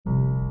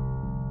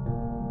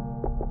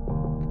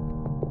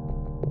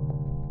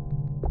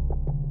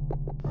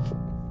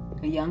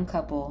A young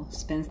couple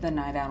spends the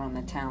night out on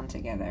the town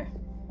together.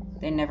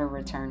 They never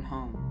return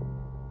home.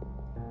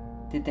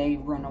 Did they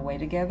run away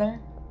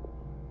together?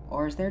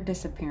 Or is their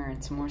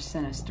disappearance more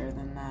sinister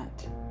than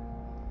that?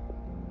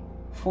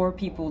 4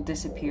 people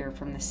disappear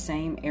from the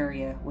same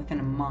area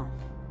within a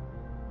month.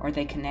 Are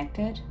they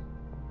connected?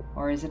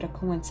 Or is it a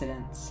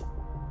coincidence?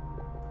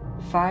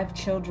 5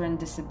 children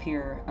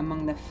disappear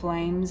among the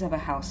flames of a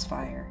house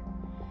fire.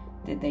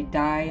 Did they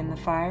die in the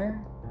fire?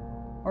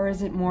 Or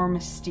is it more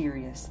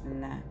mysterious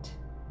than that?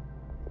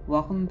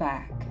 Welcome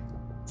back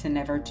to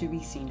Never to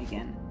Be Seen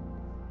Again.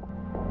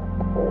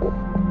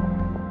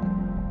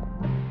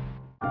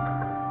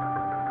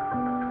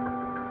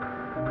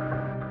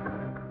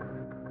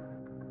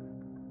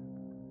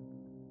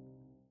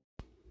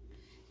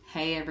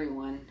 Hey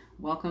everyone,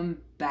 welcome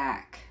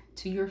back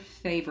to your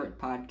favorite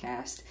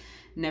podcast,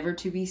 Never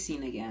to Be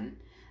Seen Again.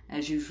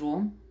 As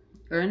usual,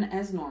 and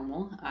as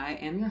normal, I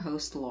am your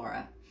host,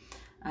 Laura.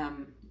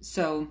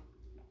 So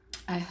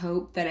I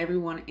hope that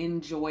everyone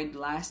enjoyed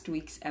last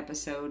week's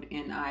episode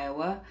in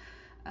Iowa.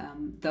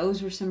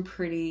 Those were some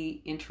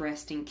pretty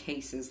interesting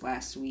cases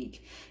last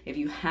week. If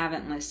you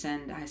haven't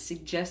listened, I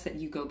suggest that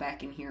you go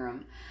back and hear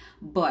them.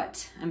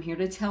 But I'm here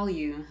to tell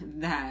you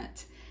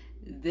that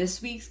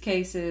this week's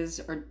cases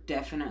are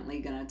definitely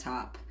going to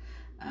top.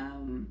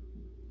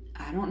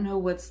 I don't know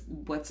what's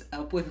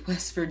up with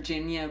West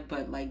Virginia,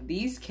 but like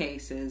these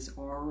cases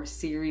are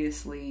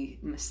seriously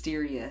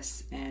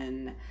mysterious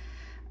and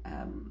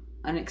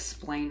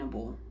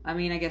unexplainable. I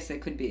mean, I guess they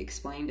could be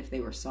explained if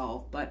they were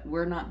solved, but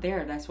we're not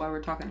there. That's why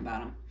we're talking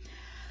about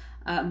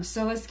them.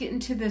 So let's get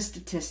into the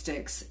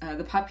statistics.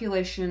 The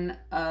population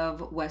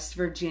of West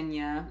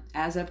Virginia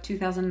as of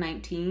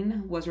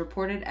 2019 was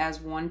reported as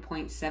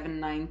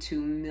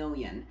 1.792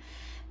 million.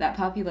 That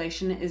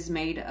population is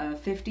made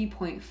of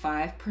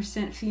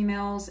 50.5%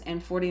 females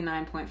and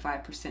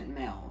 49.5%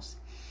 males.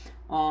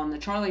 On the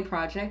Charley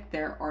Project,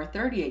 there are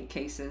 38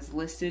 cases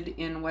listed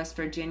in West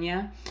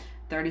Virginia.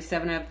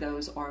 37 of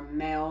those are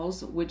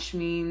males, which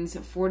means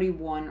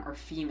 41 are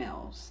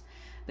females.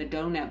 The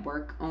Doe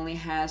Network only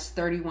has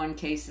 31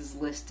 cases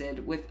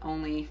listed with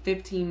only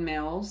 15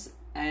 males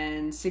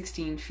and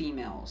 16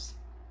 females.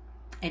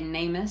 And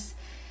NamUs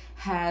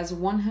has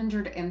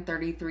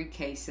 133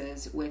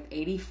 cases with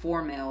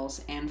 84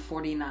 males and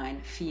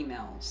 49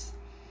 females.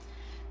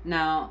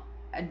 Now,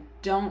 I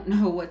don't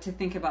know what to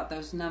think about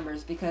those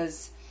numbers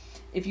because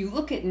if you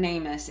look at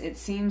NamUs, it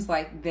seems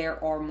like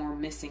there are more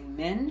missing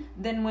men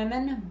than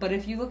women, but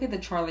if you look at the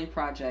Charley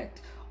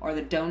Project or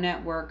the Doe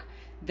Network,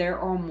 there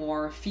are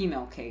more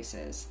female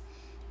cases.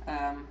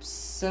 I'm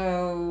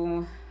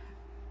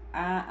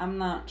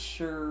not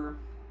sure.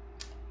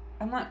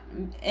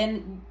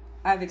 And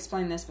I've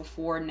explained this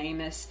before,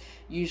 NamUs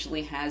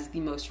usually has the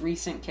most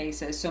recent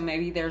cases, so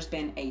maybe there's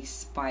been a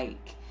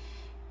spike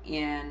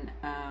in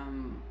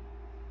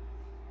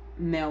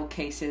male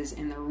cases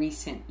in the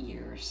recent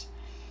years.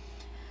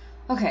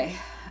 Okay,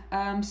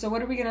 so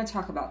what are we going to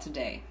talk about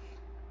today?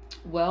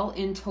 Well,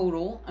 in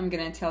total, I'm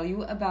going to tell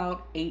you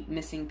about 8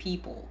 missing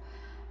people.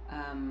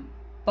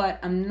 But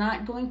I'm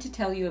not going to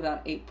tell you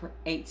about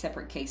 8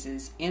 separate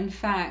cases. In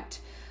fact,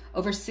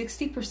 over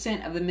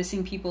 60% of the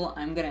missing people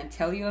I'm going to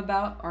tell you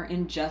about are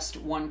in just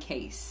one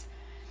case.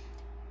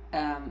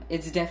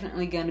 It's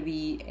definitely going to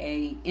be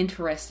an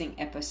interesting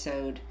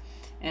episode,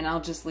 and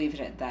I'll just leave it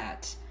at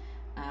that.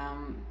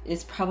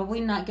 It's probably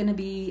not going to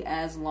be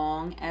as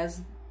long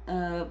as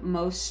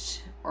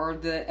most or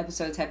the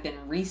episodes have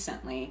been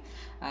recently,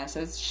 so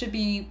it should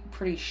be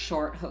pretty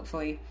short,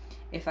 hopefully,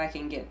 if I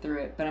can get through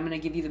it. But I'm going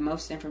to give you the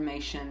most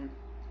information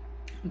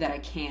that I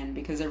can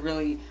because I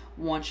really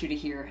want you to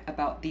hear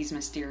about these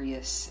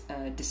mysterious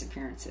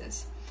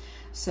disappearances.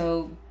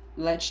 So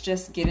let's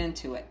just get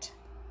into it.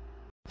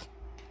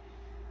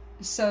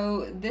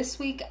 So this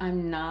week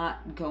I'm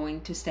not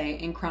going to stay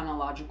in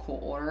chronological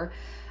order.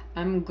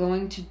 I'm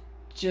going to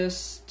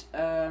just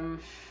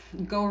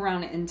go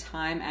around in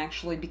time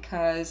actually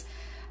because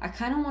I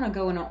kind of want to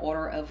go in an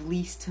order of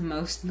least to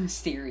most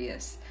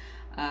mysterious.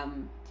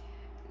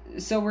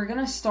 So we're going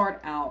to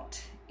start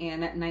out in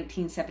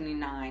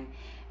 1979,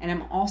 and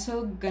I'm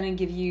also going to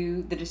give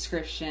you the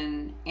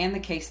description and the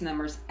case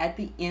numbers at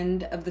the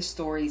end of the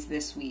stories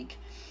this week.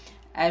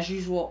 As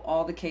usual,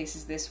 all the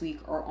cases this week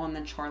are on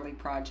the Charley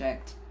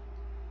Project,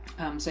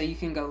 so you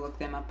can go look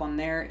them up on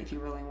there if you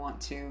really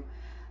want to.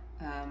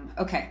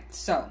 Okay,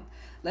 so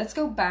let's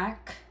go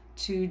back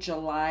to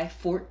July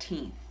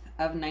 14th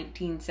of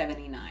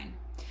 1979.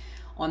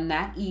 On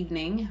that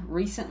evening,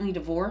 recently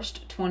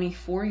divorced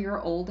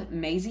 24-year-old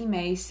Maisie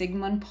Mae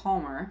Sigmund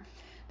Palmer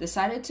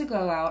decided to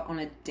go out on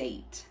a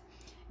date.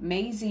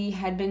 Maisie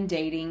had been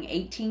dating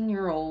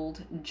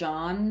 18-year-old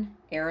John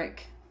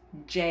Eric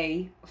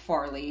J.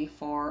 Farley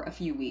for a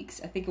few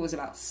weeks. I think it was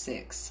about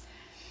 6.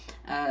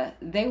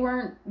 They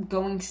weren't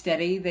going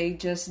steady. They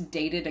just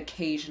dated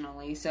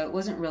occasionally, so it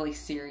wasn't really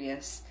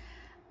serious.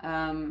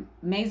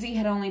 Maisie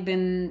had only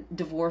been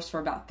divorced for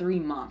about 3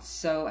 months,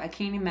 so I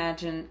can't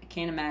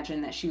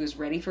imagine that she was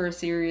ready for a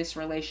serious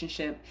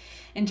relationship.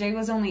 And Jay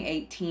was only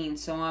 18,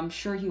 so I'm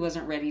sure he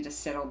wasn't ready to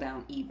settle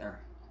down either.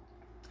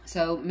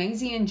 So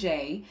Maisie and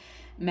Jay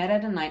met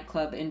at a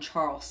nightclub in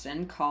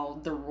Charleston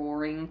called the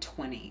Roaring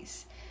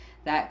Twenties.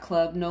 That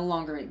club no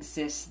longer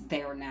exists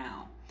there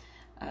now.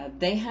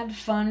 They had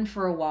fun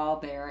for a while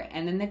there,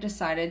 and then they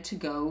decided to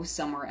go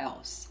somewhere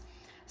else.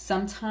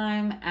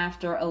 Sometime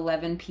after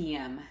 11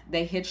 p.m.,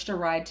 they hitched a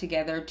ride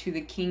together to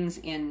the King's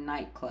Inn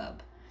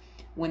nightclub.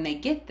 When they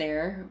get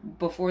there,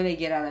 before they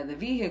get out of the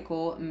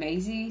vehicle,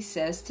 Maisie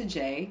says to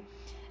Jay,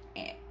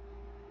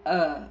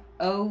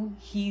 oh,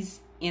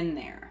 he's in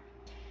there.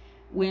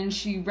 Because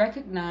she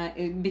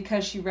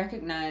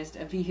recognized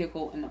a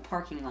vehicle in the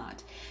parking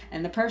lot,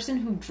 and the person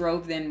who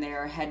drove them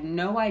there had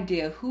no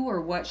idea who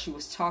or what she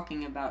was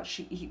talking about.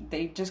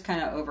 They just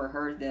kind of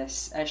overheard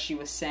this as she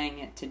was saying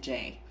it to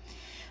Jay.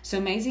 So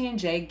Maisie and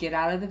Jay get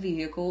out of the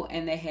vehicle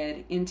and they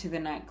head into the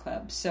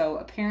nightclub. So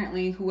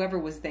apparently whoever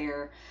was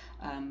there,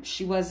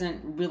 she wasn't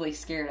really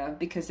scared of,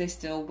 because they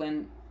still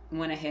went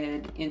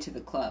ahead into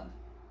the club.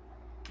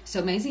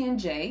 So Maisie and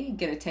Jay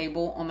get a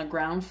table on the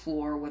ground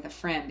floor with a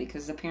friend,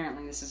 because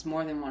apparently this is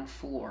more than one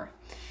floor.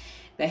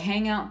 They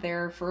hang out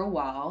there for a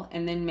while,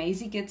 and then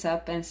Maisie gets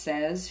up and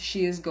says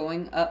she is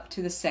going up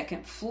to the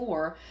second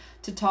floor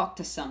to talk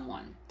to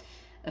someone.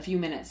 A few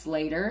minutes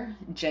later,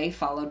 Jay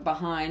followed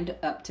behind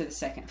up to the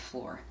second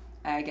floor,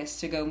 I guess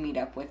to go meet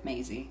up with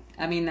Maisie.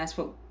 I mean, that's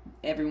what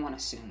everyone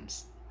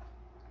assumes.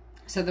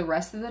 So the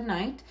rest of the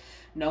night,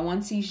 no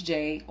one sees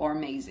Jay or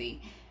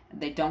Maisie.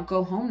 They don't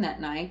go home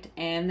that night,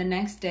 and the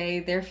next day,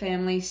 their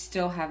families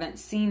still haven't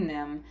seen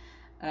them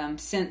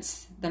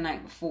since the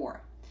night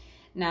before.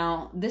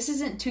 Now, this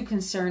isn't too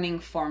concerning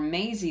for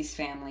Maisie's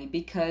family,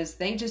 because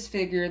they just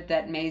figured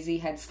that Maisie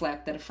had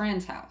slept at a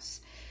friend's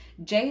house.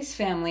 Jay's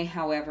family,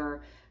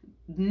 however,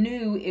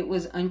 knew it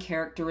was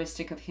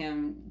uncharacteristic of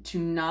him to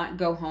not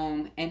go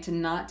home and to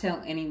not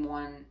tell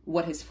anyone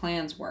what his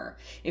plans were.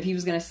 If he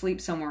was going to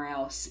sleep somewhere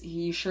else,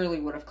 he surely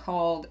would have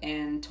called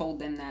and told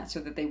them that so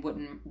that they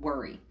wouldn't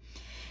worry.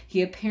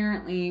 He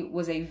apparently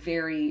was a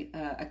very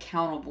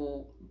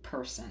accountable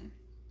person.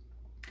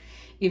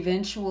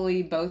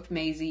 Eventually, both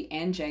Maisie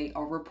and Jay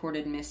are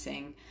reported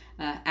missing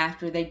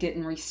after they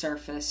didn't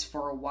resurface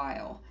for a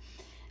while.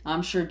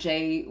 I'm sure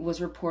Jay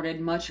was reported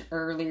much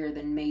earlier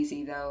than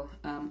Maisie, though,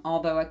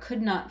 although I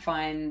could not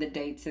find the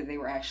dates that they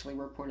were actually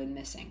reported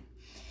missing.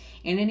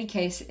 In any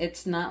case,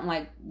 it's not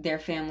like their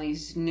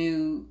families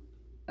knew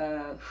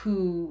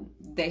who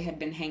they had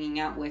been hanging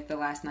out with the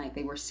last night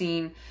they were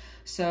seen.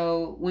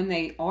 So when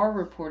they are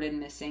reported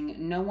missing,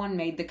 no one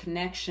made the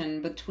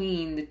connection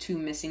between the two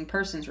missing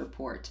persons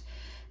reports.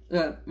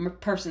 The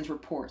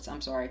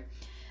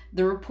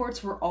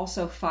reports were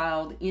also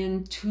filed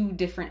in 2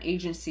 different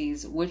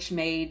agencies, which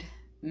made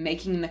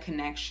making the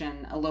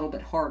connection a little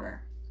bit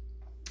harder.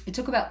 It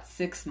took about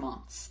 6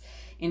 months.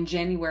 In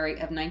January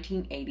of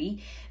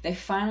 1980, they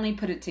finally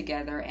put it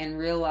together and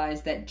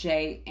realized that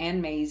Jay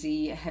and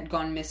Maisie had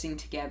gone missing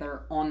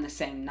together on the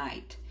same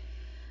night.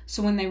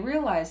 So when they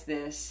realized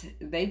this,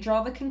 they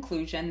draw the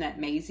conclusion that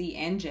Maisie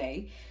and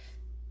Jay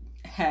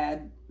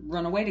had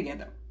run away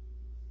together.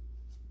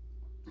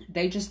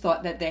 They just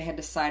thought that they had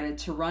decided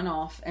to run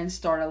off and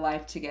start a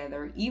life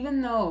together,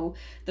 even though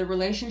the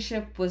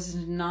relationship was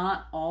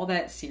not all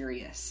that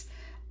serious.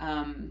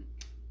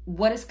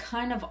 What is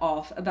kind of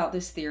off about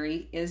this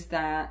theory is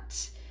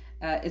that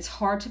it's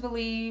hard to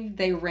believe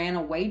they ran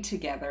away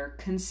together,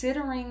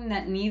 considering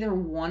that neither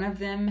one of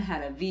them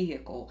had a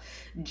vehicle.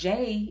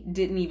 Jay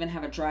didn't even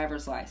have a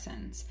driver's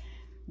license.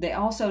 They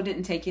also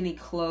didn't take any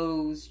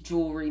clothes,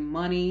 jewelry,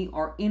 money,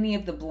 or any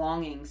of the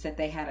belongings that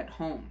they had at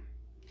home.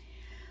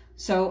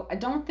 So I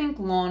don't think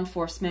law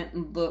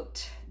enforcement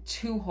looked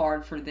too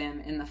hard for them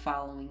in the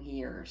following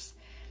years.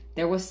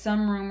 There was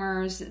some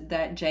rumors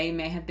that Jay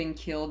may have been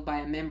killed by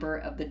a member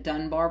of the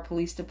Dunbar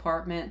Police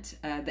Department,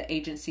 the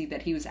agency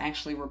that he was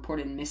actually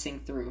reported missing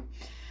through.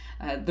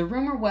 The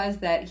rumor was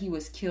that he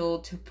was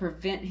killed to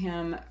prevent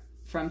him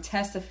from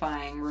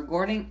testifying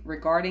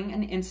regarding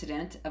an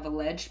incident of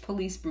alleged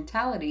police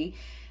brutality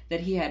that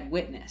he had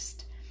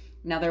witnessed.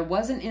 Now, there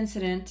was an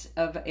incident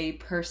of a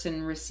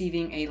person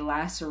receiving a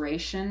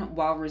laceration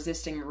while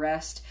resisting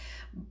arrest,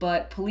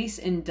 but police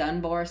in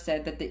Dunbar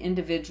said that that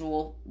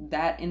individual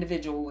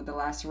with the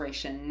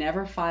laceration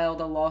never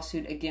filed a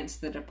lawsuit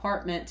against the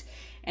department,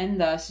 and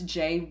thus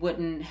Jay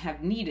wouldn't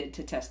have needed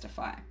to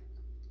testify.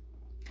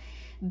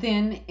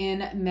 Then, in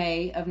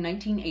May of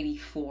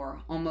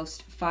 1984,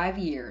 almost 5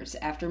 years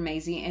after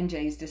Maisie and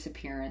Jay's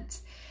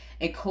disappearance,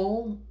 a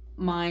coal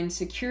mine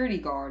security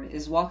guard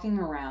is walking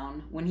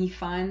around when he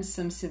finds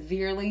some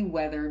severely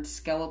weathered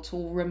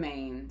skeletal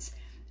remains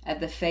at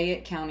the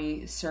Fayette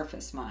County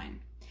surface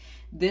mine.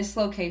 This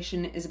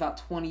location is about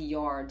 20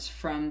 yards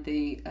from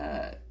the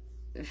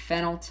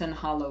Fennelton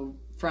Hollow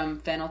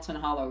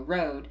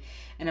Road,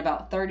 and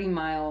about 20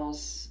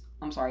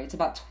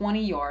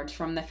 yards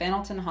from the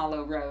Fennelton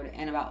Hollow Road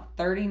and about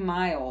 30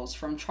 miles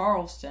from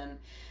Charleston,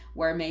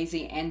 where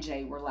Maisie and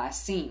Jay were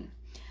last seen.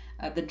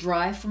 The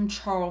drive from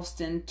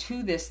Charleston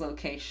to this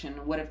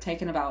location would have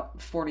taken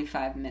about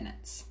 45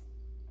 minutes.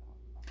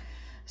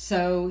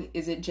 So,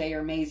 is it Jay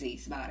or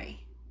Maisie's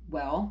body?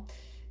 Well,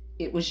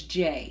 it was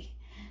Jay.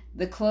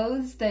 The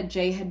clothes that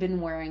Jay had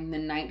been wearing the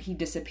night he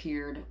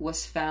disappeared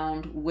was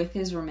found with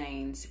his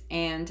remains,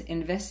 and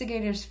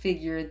investigators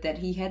figured that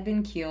he had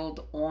been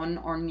killed on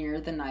or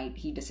near the night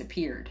he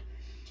disappeared.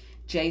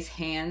 Jay's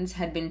hands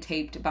had been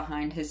taped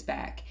behind his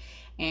back,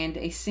 and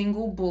a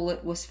single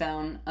bullet was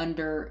found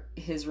under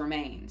his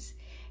remains,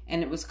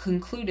 and it was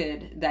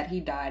concluded that he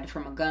died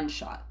from a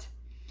gunshot.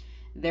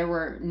 There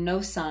were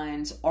no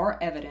signs or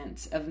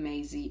evidence of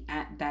Maisie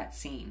at that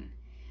scene.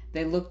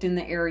 They looked in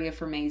the area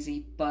for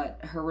Maisie, but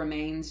her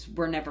remains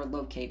were never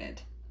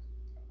located.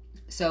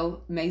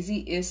 So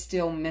Maisie is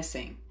still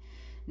missing.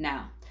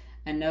 Now,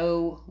 I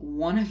know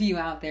one of you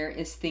out there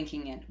is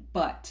thinking it,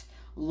 but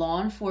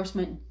law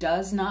enforcement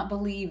does not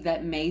believe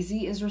that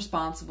Maisie is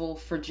responsible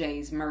for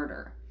Jay's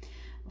murder.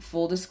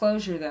 Full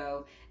disclosure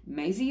though,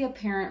 Maisie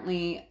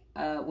apparently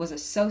was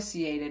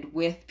associated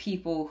with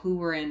people who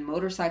were in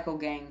motorcycle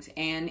gangs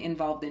and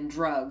involved in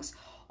drugs,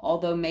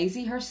 although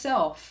Maisie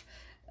herself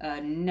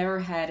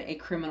never had a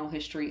criminal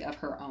history of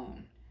her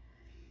own.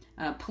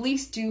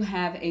 Police do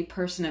have a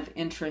person of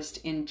interest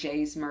in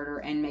Jay's murder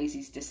and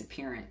Maisie's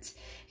disappearance.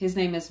 His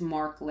name is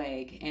Mark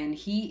Legg, and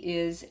he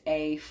is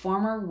a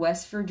former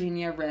West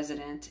Virginia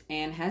resident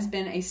and has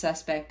been a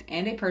suspect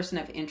and a person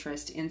of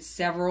interest in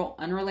several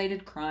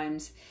unrelated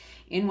crimes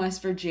in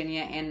West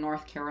Virginia and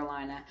North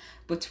Carolina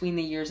between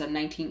the years of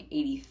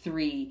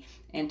 1983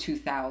 and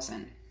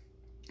 2000.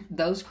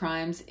 Those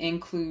crimes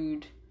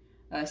include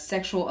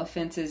sexual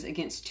offenses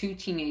against 2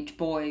 teenage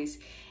boys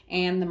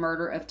and the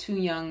murder of 2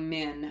 young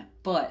men,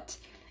 but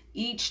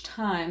each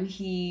time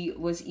he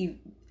was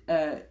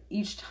either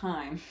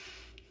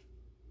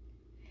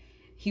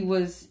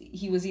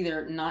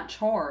not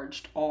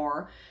charged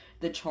or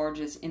the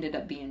charges ended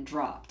up being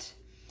dropped.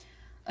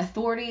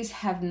 Authorities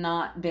have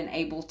not been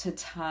able to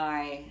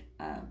tie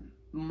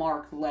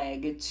Mark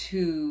Legg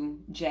to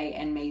Jay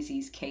and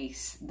Maisie's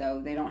case, though.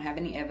 They don't have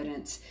any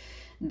evidence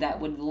that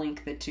would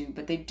link the two,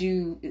 but they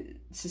do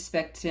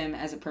suspect him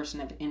as a person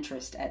of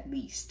interest at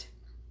least.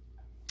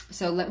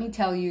 So let me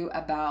tell you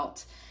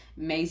about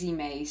Maisie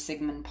Mae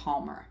Sigmund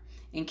Palmer,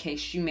 in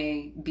case you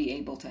may be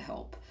able to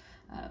help.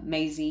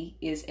 Maisie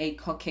is a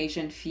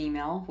Caucasian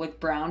female with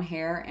brown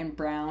hair and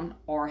brown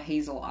or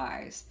hazel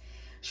eyes.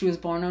 She was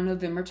born on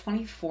November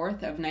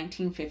 24th of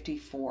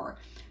 1954.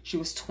 She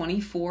was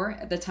 24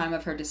 at the time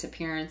of her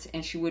disappearance,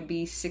 and she would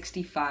be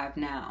 65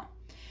 now.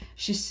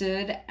 She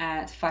stood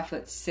at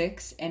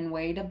 5'6" and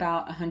weighed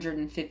about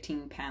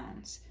 115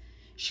 pounds.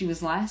 She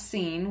was last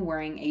seen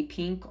wearing a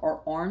pink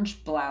or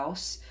orange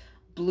blouse,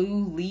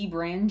 blue Lee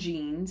brand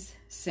jeans,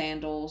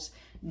 sandals,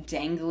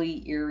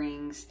 dangly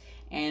earrings,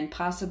 and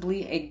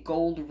possibly a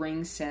gold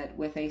ring set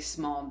with a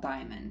small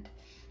diamond.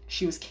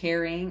 She was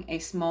carrying a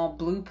small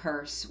blue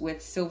purse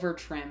with silver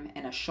trim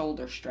and a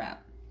shoulder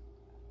strap.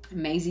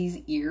 Maisie's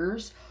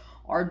ears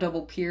are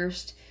double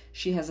pierced.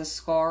 She has a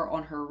scar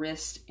on her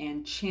wrist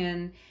and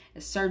chin,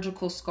 a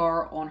surgical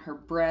scar on her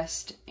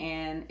breast,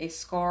 and a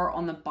scar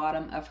on the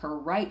bottom of her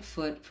right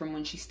foot from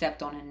when she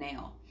stepped on a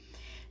nail.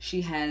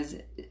 She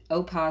has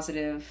O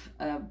positive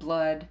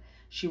blood.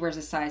 She wears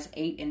a size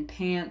 8 in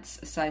pants,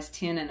 a size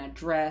 10 in a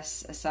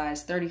dress, a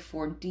size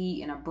 34D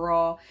in a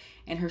bra,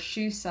 and her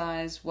shoe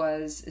size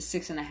was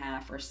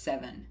 6.5 or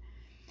 7.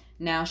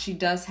 Now, she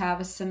does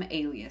have some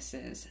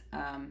aliases,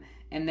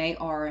 and they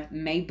are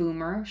May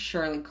Boomer,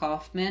 Shirley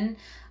Kaufman,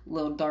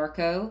 Lil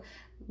Darko,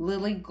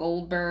 Lily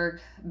Goldberg,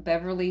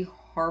 Beverly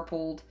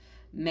Harpold,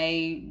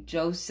 May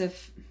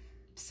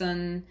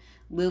Josephson,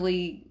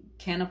 Lily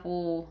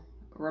Canapel,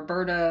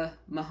 Roberta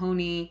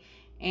Mahoney,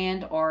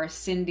 and or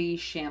Cindy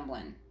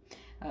Shamblin.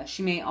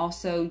 She may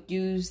also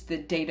use the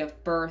date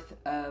of birth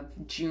of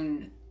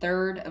June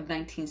 3rd of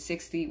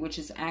 1960, which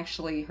is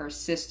actually her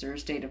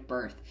sister's date of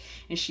birth.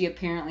 And she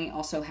apparently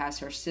also has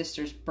her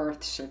sister's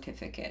birth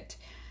certificate.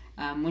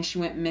 When she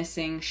went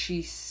missing,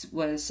 she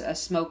was a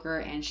smoker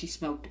and she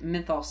smoked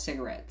menthol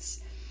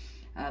cigarettes.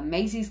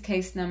 Maisie's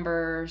case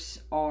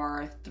numbers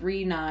are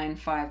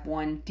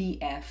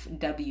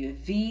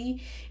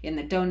 3951DFWV in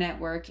the Doe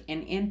Network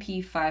and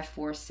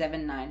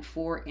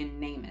MP54794 in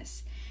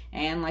NamUs.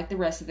 And like the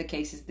rest of the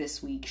cases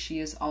this week, she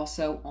is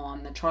also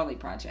on the Charlie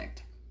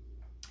Project.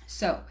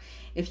 So,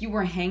 if you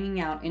were hanging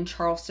out in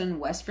Charleston,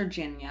 West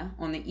Virginia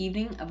on the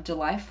evening of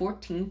July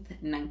 14th,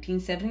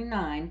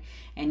 1979,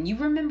 and you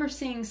remember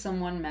seeing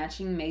someone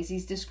matching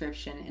Maisie's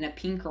description in a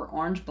pink or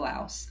orange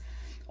blouse,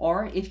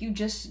 or if you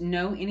just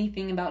know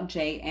anything about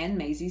Jay and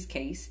Maisie's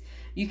case,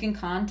 you can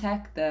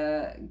contact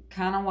the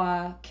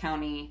Kanawha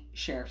County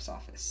Sheriff's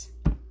Office.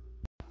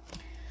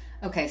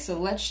 Okay, so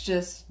let's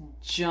just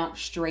jump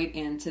straight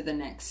into the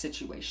next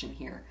situation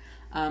here.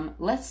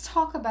 Let's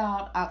talk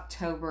about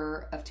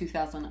October of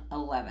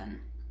 2011.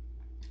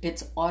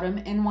 It's autumn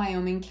in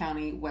Wyoming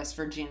County, West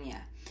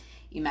Virginia.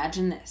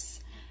 Imagine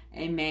this.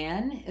 A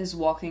man is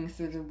walking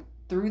through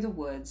the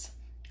woods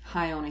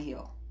high on a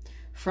hill.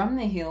 From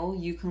the hill,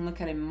 you can look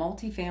at a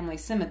multi-family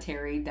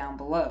cemetery down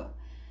below.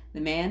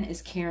 The man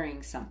is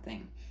carrying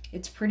something.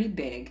 It's pretty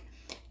big.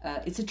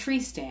 It's a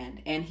tree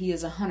stand, and he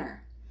is a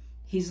hunter.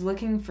 He's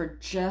looking for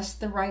just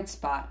the right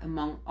spot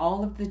among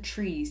all of the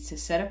trees to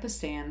set up a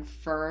stand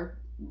for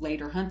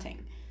later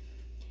hunting.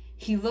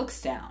 He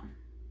looks down.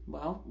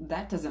 Well,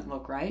 that doesn't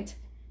look right.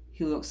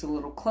 He looks a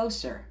little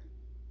closer.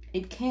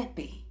 It can't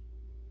be,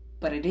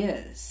 but it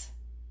is.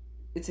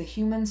 It's a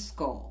human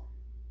skull.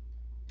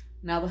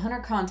 Now, the hunter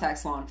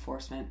contacts law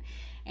enforcement,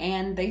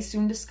 and they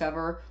soon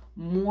discover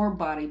more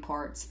body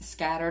parts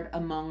scattered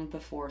among the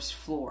forest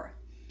floor.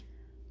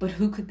 But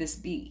who could this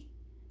be?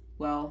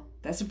 Well,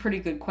 that's a pretty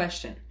good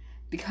question,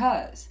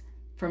 because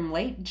from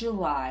late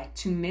July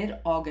to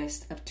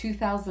mid-August of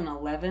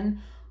 2011,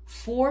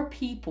 4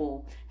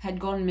 people had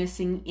gone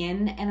missing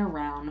in and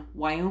around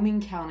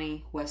Wyoming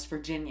County, West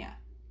Virginia.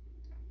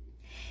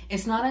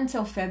 It's not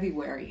until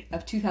February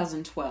of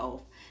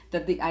 2012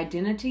 that the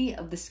identity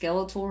of the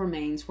skeletal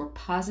remains were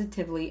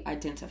positively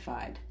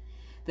identified.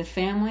 The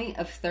family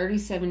of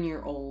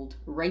 37-year-old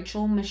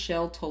Rachel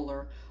Michelle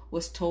Toller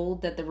was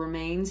told that the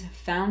remains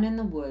found in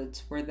the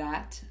woods were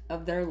that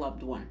of their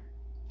loved one.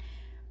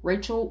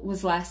 Rachel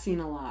was last seen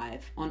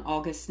alive on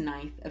August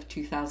 9th of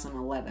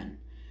 2011.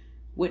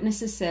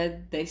 Witnesses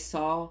said they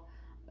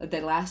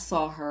last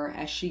saw her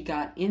as she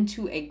got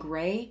into a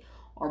gray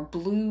or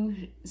blue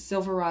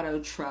Silverado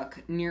truck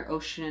near I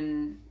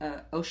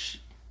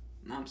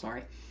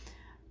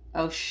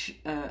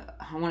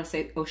want to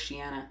say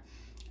Oceana,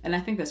 and I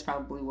think that's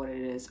probably what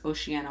it is,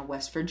 Oceana,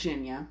 West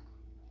Virginia.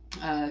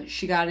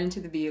 She got into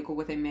the vehicle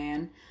with a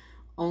man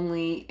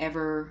he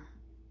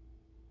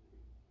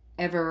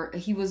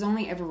was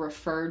only ever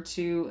referred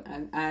to.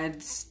 I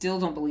still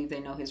don't believe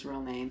they know his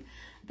real name.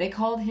 They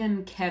called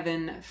him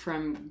Kevin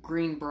from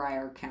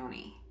Greenbrier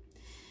County.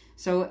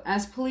 So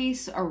as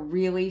police are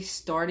really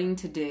starting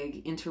to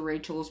dig into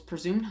Rachel's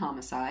presumed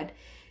homicide,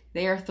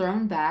 they are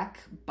thrown back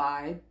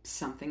by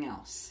something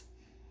else.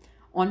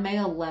 On May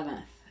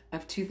 11th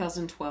of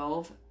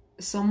 2012,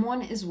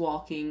 someone is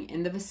walking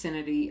in the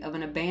vicinity of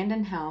an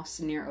abandoned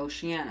house near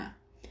Oceana.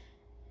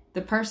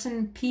 The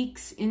person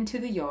peeks into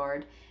the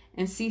yard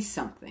and sees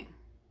something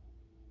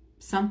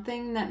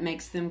that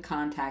makes them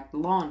contact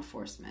law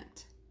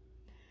enforcement.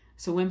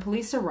 So when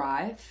police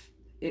arrive,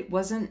 it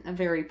wasn't a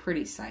very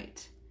pretty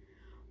sight.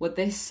 What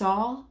they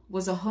saw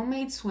was a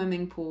homemade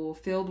swimming pool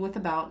filled with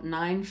about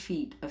 9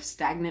 feet of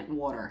stagnant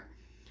water.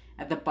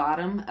 At the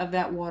bottom of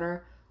that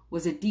water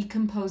was a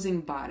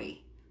decomposing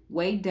body,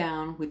 weighed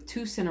down with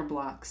 2 cinder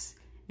blocks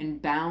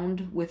and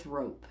bound with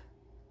rope.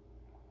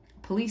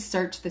 Police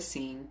searched the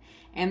scene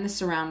and the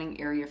surrounding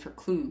area for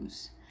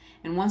clues,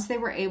 and once they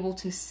were able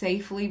to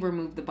safely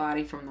remove the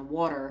body from the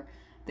water,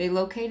 they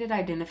located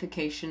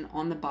identification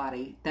on the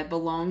body that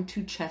belonged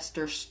to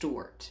Chester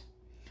Stewart.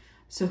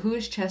 So who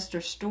is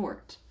Chester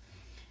Stewart?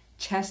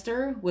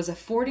 Chester was a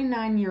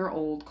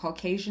 49-year-old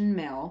Caucasian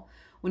male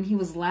when he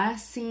was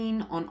last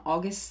seen on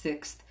August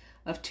 6th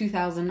of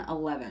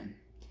 2011.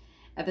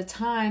 At the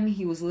time,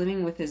 he was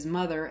living with his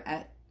mother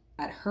at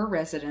her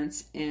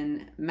residence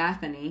in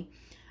Matheny,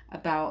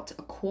 about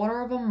a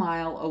quarter of a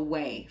mile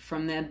away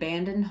from the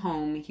abandoned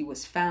home he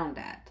was found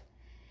at.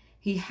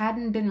 He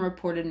hadn't been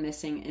reported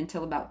missing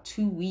until about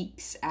 2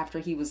 weeks after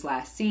he was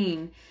last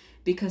seen,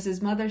 because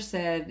his mother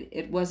said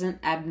it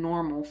wasn't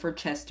abnormal for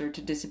Chester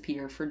to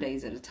disappear for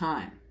days at a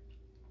time.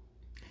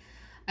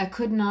 I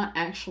could not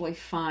actually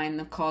find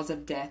the cause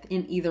of death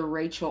in either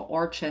Rachel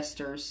or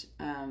Chester's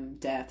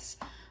deaths,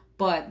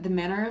 but the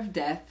manner of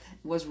death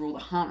was ruled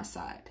a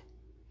homicide.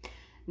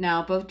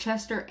 Now, both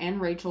Chester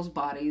and Rachel's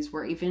bodies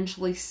were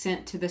eventually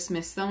sent to the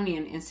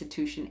Smithsonian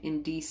Institution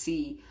in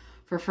D.C.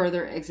 for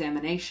further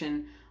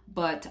examination,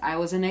 but I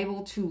was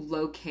unable to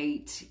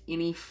locate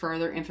any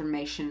further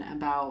information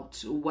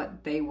about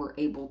what they were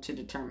able to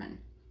determine.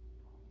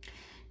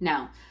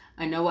 Now,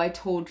 I know I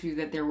told you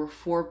that there were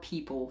 4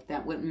 people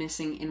that went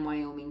missing in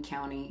Wyoming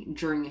County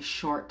during a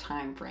short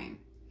time frame.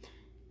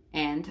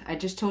 And I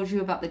just told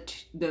you about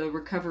the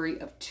recovery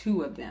of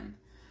 2 of them.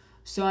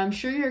 So I'm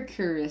sure you're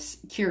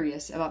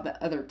curious about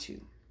the other 2.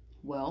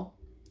 Well,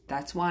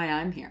 that's why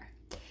I'm here.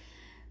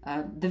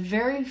 The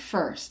very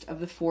first of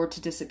the 4 to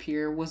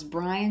disappear was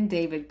Brian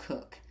David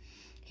Cook.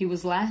 He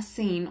was last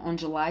seen on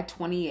July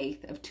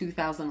 28th of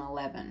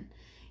 2011.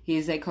 He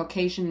is a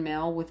Caucasian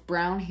male with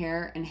brown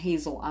hair and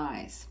hazel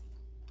eyes.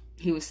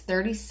 He was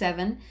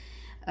 37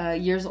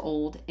 years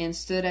old and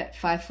stood at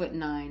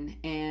 5'9"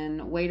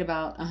 and weighed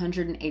about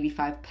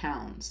 185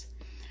 pounds.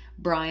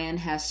 Brian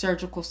has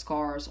surgical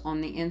scars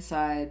on the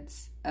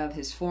insides of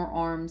his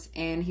forearms,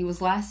 and he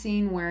was last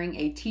seen wearing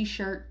a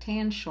t-shirt,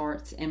 tan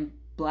shorts, and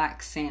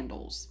black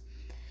sandals.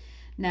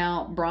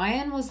 Now,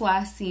 Brian was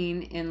last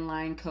seen in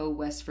Lineco,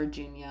 West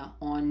Virginia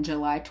on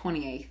July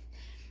 28th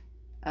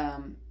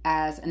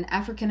as an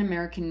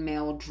African-American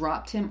male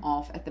dropped him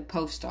off at the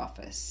post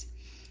office.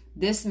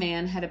 This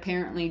man had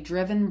apparently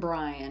driven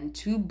Brian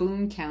to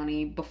Boone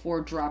County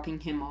before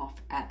dropping him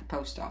off at the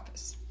post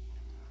office.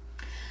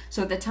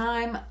 So at the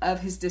time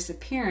of his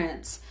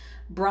disappearance,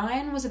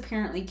 Brian was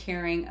apparently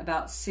carrying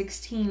about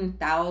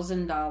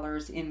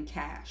 $16,000 in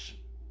cash.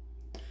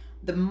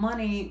 The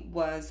money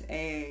was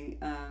an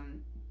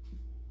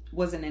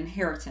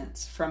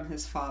inheritance from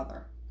his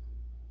father.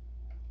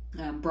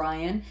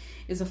 Brian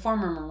is a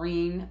former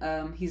Marine.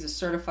 He's a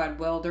certified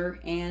welder,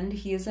 and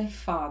he is a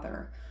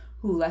father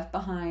who left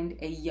behind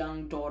a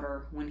young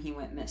daughter when he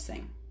went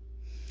missing.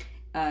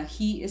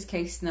 He is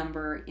case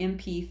number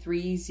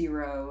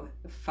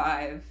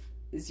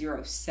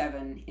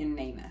MP30507 in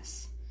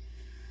NamUs.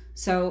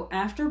 So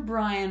after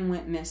Brian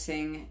went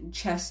missing,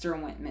 Chester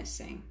went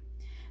missing.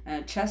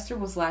 Chester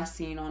was last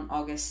seen on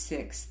August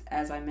 6th,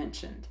 as I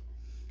mentioned.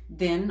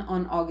 Then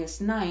on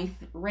August 9th,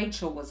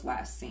 Rachel was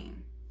last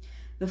seen.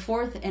 The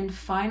fourth and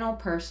final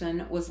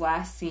person was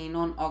last seen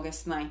on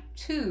August 9th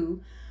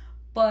too,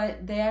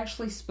 but they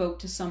actually spoke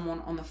to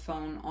someone on the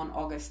phone on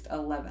August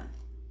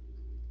 11th.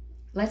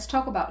 Let's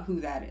talk about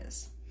who that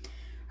is.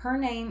 Her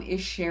name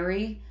is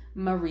Sherry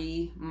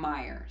Marie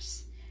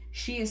Myers.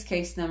 She is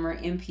case number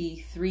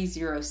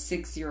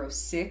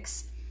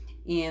MP30606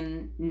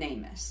 in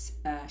NamUs.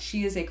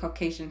 She is a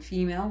Caucasian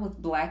female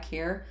with black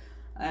hair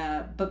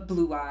but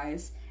blue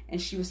eyes, and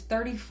she was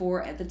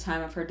 34 at the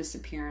time of her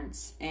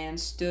disappearance and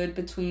stood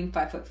between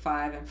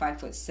 5'5" and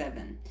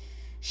 5'7".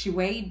 She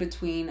weighed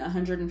between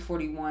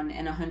 141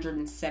 and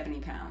 170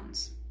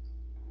 pounds.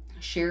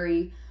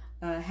 Sherry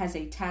has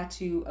a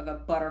tattoo of a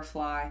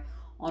butterfly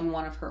on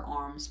one of her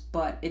arms,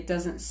 but it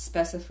doesn't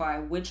specify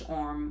which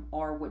arm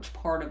or which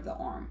part of the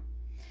arm.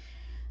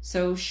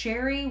 So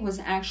Sherry was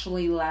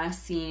actually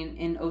last seen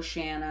in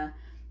Oceana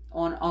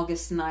on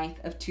August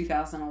 9th of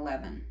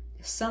 2011.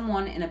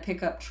 Someone in a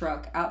pickup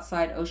truck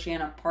outside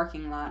Oceana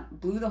parking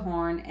lot blew the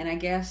horn, and I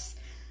guess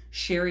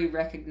Sherry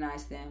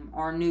recognized them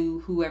or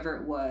knew whoever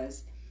it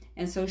was,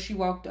 and so she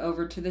walked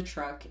over to the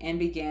truck and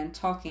began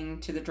talking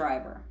to the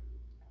driver.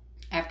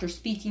 After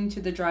speaking to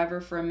the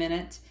driver for a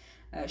minute,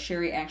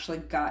 Sherry actually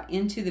got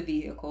into the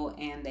vehicle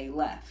and they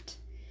left.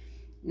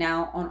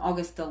 Now, on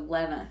August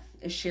 11th,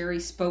 Sherry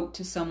spoke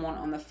to someone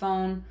on the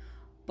phone,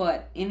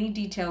 but any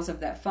details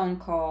of that phone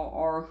call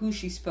or who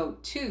she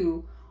spoke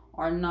to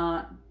are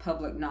not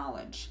public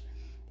knowledge.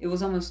 It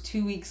was almost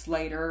 2 weeks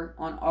later,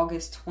 on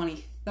August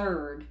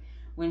 23rd,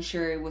 when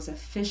Sherry was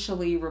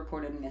officially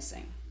reported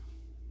missing.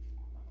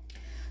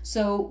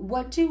 So,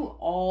 what do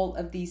all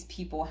of these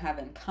people have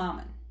in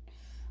common?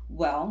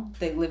 Well,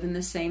 they live in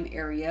the same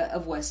area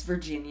of West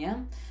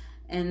Virginia,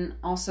 and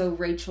also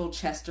Rachel,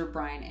 Chester,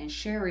 Brian, and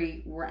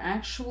Sherry were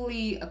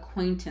actually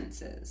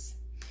acquaintances.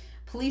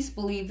 Police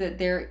believe that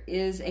there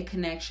is a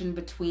connection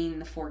between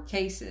the four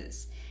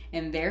cases,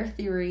 and their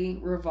theory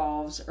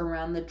revolves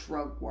around the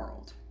drug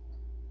world.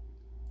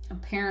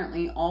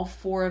 Apparently, all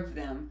four of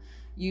them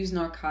use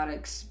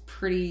narcotics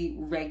pretty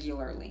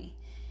regularly.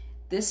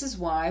 This is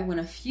why when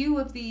a few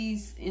of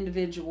these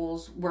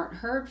individuals weren't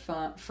heard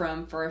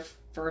from for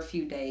a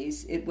few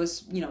days, it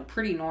was,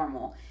 pretty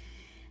normal.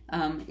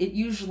 It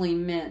usually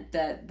meant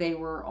that they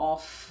were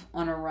off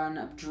on a run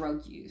of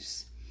drug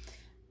use.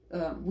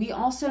 We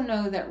also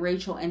know that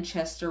Rachel and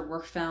Chester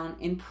were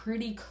found in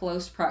pretty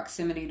close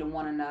proximity to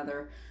one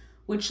another,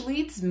 which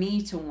leads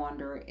me to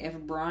wonder if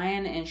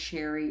Brian and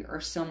Sherry are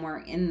somewhere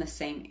in the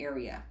same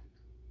area.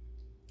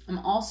 I'm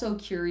also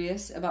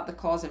curious about the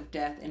cause of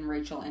death in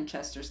Rachel and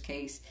Chester's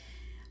case,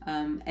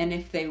 and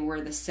if they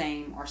were the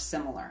same or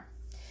similar.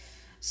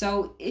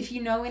 So if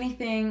you know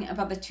anything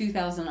about the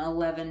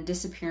 2011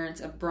 disappearance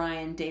of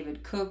Brian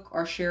David Cook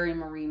or Sherry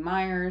Marie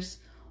Myers,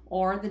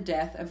 or the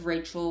death of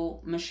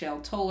Rachel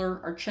Michelle Toller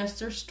or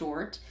Chester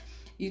Stewart,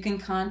 you can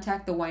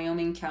contact the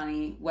Wyoming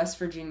County, West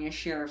Virginia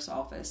Sheriff's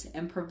Office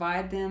and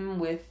provide them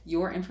with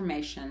your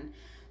information,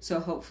 so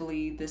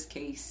hopefully this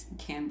case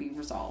can be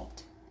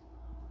resolved.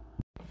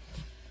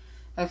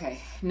 Okay,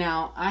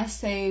 now I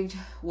saved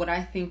what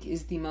I think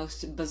is the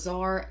most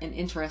bizarre and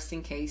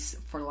interesting case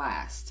for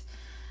last.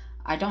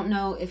 I don't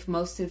know if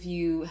most of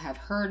you have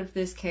heard of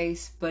this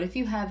case, but if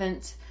you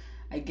haven't,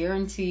 I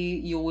guarantee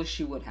you'll wish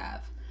you would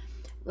have.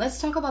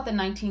 Let's talk about the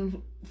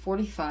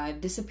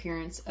 1945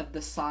 disappearance of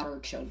the Sodder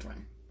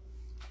children.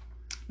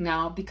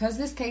 Now, because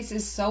this case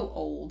is so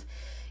old,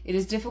 it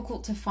is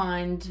difficult to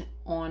find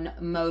on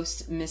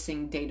most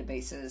missing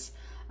databases.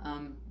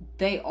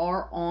 They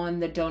are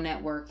on the Doe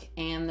Network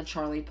and the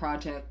Charlie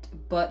Project,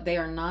 but they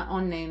are not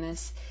on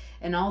NamUs,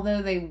 and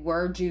although they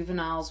were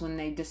juveniles when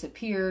they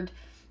disappeared,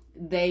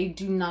 they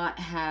do not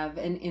have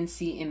an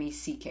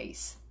NCMEC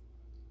case.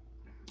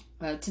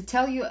 To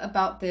tell you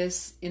about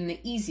this in the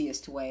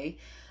easiest way,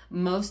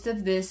 most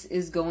of this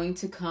is going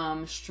to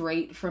come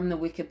straight from the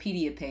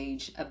Wikipedia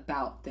page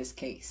about this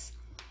case.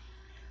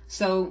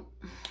 So,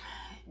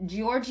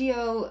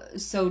 Giorgio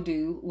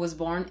Soddu was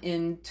born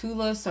in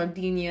Tula,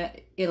 Sardinia,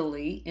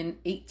 Italy in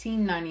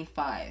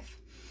 1895.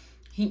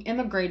 He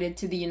immigrated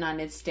to the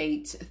United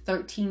States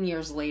 13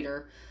 years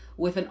later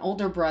with an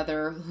older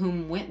brother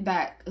who went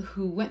back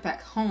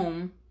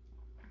home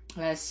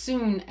as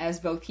soon as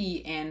both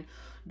he and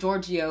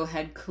Giorgio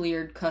had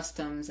cleared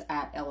customs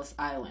at Ellis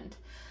Island.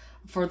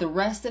 For the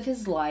rest of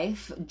his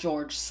life,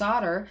 George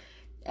Sodder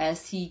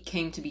as he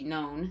came to be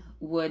known,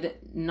 would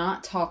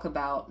not talk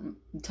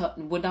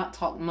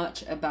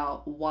much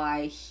about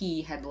why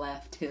he had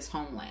left his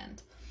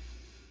homeland.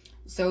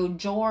 So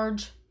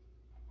Giorgio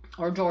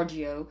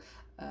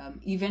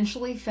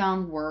eventually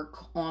found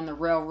work on the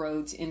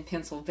railroads in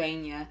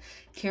Pennsylvania,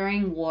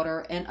 carrying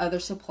water and other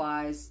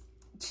supplies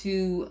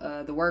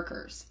to the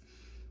workers.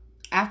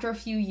 After a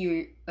few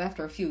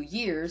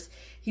years,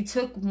 he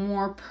took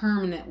more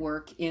permanent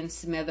work in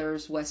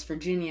Smithers, West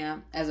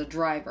Virginia, as a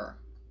driver.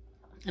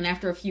 And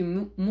after a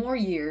few more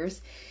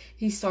years,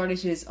 he started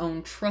his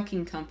own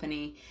trucking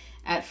company,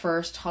 at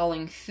first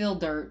hauling fill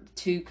dirt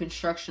to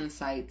construction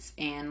sites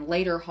and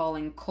later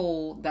hauling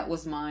coal that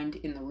was mined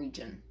in the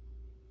region.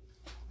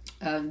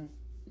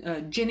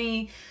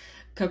 Jenny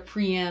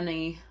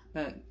Capriani,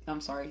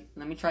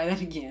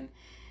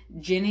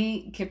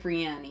 Jenny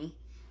Capriani,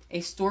 a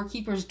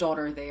storekeeper's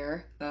daughter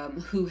there,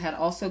 who had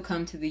also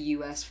come to the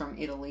U.S. from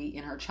Italy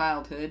in her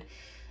childhood,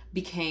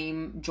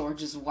 became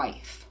George's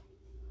wife.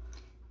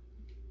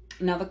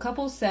 Now, the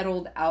couple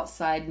settled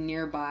outside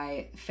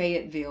nearby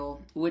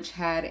Fayetteville, which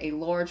had a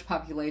large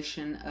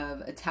population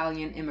of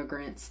Italian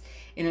immigrants,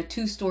 in a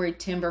 2-story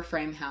timber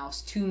frame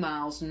house 2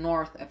 miles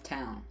north of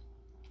town.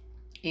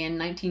 In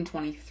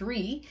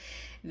 1923,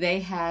 they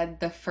had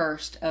the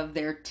first of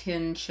their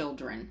 10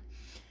 children.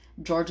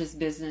 George's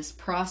business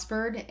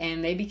prospered,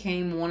 and they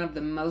became one of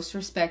the most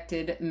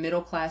respected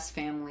middle-class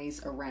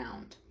families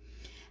around.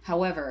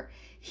 However,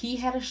 he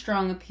had a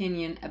strong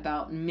opinion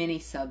about many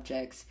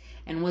subjects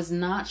and was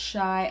not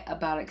shy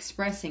about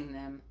expressing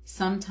them,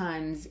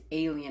 sometimes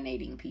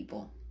alienating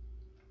people.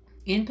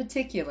 In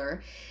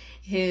particular,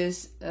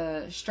 his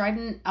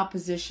strident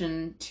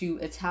opposition to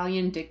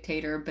Italian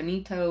dictator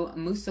Benito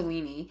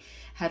Mussolini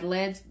had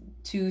led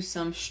to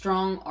some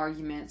strong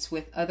arguments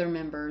with other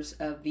members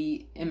of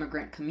the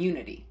immigrant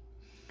community.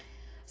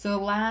 So the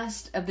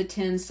last of the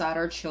 10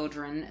 Sodder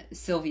children,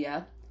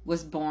 Sylvia,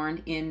 was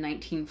born in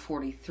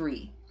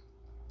 1943.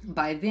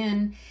 By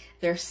then,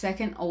 their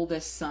second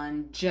oldest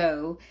son,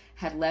 Joe,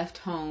 had left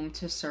home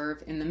to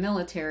serve in the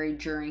military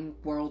during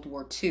World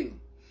War II.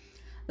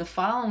 The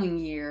following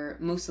year,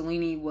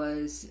 Mussolini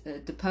was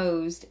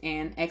deposed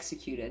and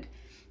executed.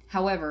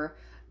 However,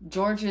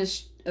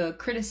 George's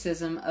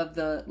criticism of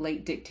the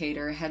late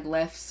dictator had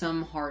left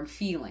some hard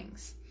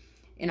feelings.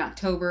 In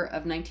October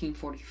of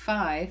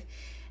 1945,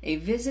 a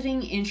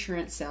visiting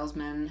insurance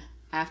salesman,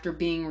 after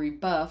being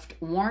rebuffed,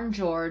 warned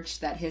George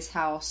that his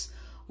house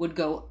would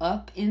go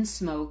up in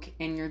smoke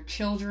and your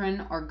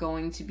children are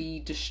going to be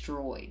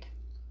destroyed.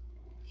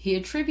 He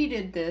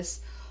attributed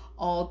this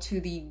all to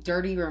the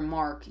dirty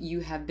remark you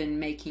have been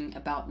making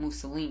about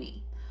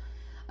Mussolini.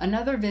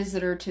 Another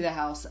visitor to the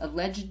house,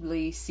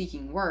 allegedly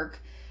seeking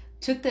work,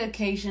 took the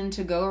occasion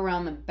to go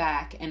around the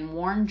back and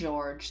warn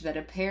George that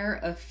a pair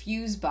of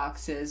fuse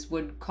boxes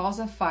would cause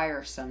a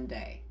fire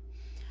someday.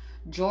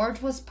 George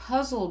was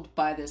puzzled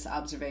by this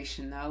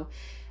observation, though,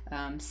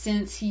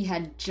 since he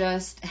had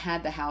just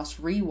had the house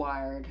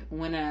rewired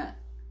when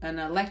an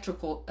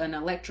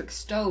electric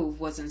stove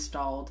was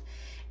installed,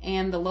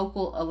 and the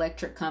local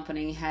electric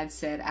company had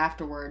said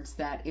afterwards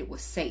that it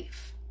was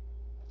safe.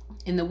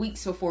 In the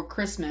weeks before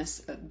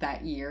Christmas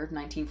that year,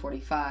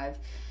 1945,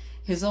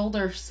 his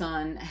older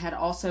son had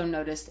also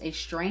noticed a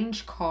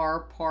strange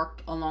car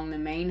parked along the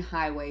main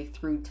highway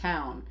through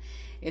town.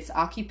 Its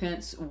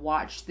occupants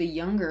watched the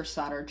younger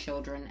Sodder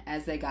children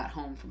as they got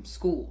home from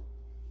school.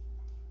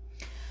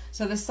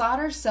 So the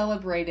Sodders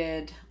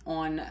celebrated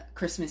on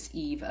Christmas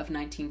Eve of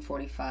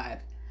 1945,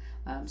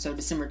 so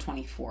December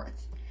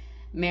 24th.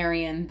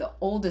 Marion, the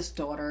oldest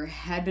daughter,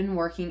 had been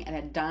working at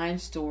a dime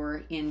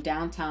store in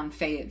downtown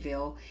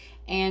Fayetteville,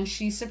 and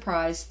she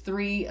surprised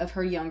 3 of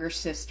her younger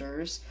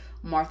sisters,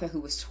 Martha,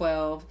 who was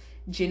 12,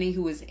 Jenny,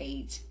 who was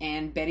 8,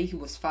 and Betty, who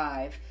was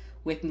 5,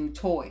 with new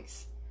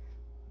toys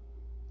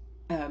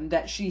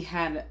that she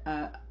had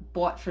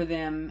bought for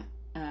them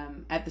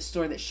at the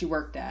store that she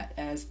worked at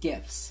as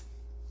gifts.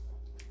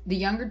 The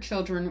younger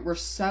children were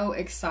so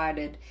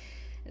excited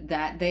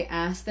that they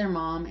asked their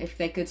mom if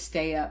they could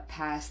stay up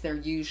past their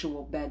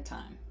usual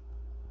bedtime.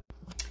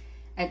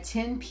 At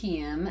 10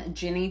 p.m.,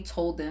 Jenny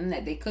told them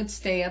that they could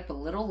stay up a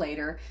little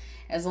later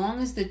as long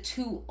as the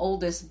 2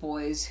 oldest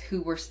boys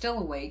who were still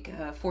awake,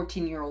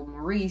 14-year-old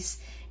Maurice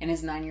and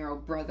his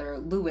 9-year-old brother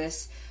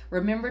Louis,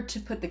 remembered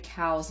to put the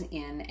cows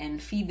in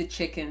and feed the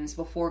chickens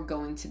before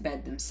going to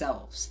bed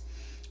themselves.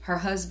 Her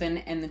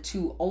husband and the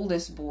 2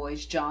 oldest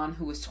boys, John,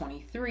 who was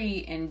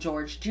 23, and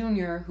George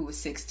Jr., who was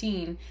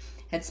 16,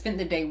 had spent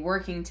the day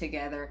working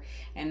together,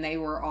 and they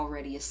were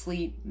already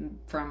asleep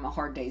from a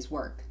hard day's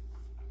work.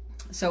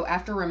 So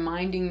after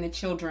reminding the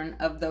children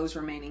of those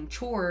remaining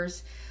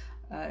chores,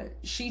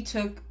 she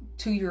took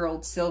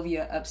 2-year-old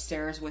Sylvia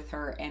upstairs with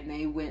her, and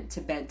they went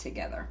to bed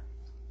together.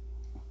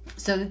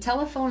 So the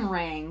telephone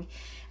rang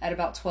at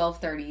about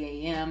 12:30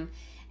 a.m.,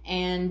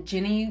 and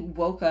Jenny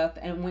woke up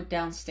and went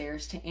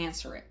downstairs to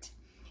answer it.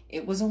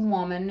 It was a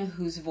woman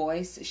whose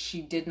voice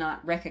she did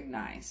not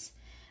recognize.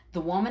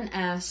 The woman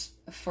asked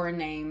for a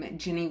name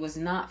Jenny was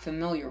not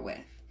familiar with.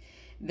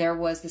 There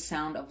was the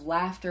sound of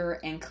laughter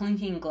and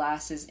clinking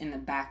glasses in the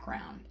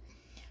background.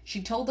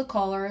 She told the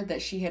caller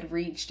that she had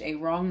reached a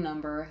wrong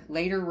number,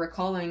 later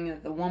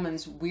recalling the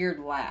woman's weird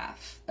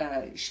laugh.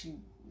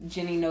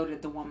 Jenny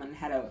noted the woman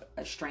had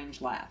a strange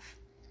laugh.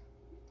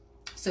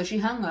 So she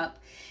hung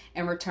up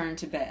and returned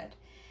to bed.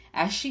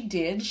 As she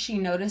did, she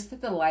noticed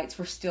that the lights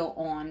were still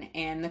on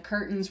and the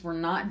curtains were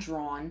not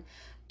drawn,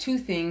 two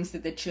things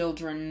that the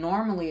children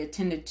normally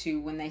attended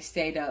to when they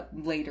stayed up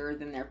later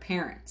than their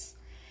parents.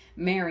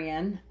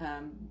 Marion,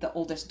 the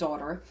oldest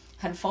daughter,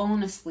 had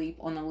fallen asleep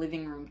on the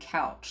living room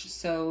couch,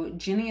 so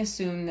Jenny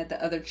assumed that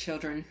the other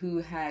children who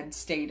had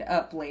stayed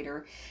up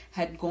later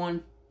had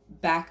gone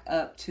back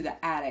up to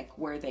the attic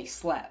where they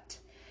slept.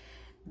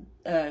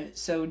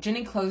 So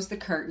Jenny closed the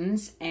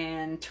curtains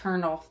and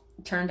turned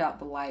out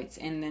the lights,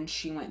 and then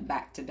she went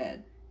back to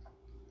bed.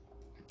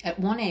 At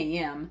 1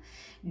 a.m.,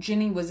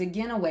 Jenny was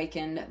again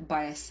awakened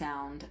by a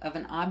sound of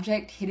an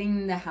object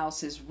hitting the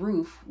house's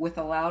roof with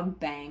a loud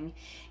bang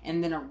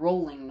and then a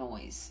rolling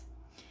noise.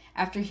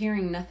 After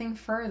hearing nothing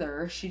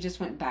further, she just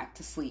went back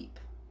to sleep.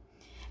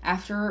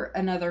 After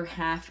another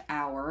half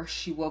hour,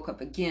 she woke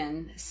up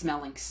again,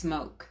 smelling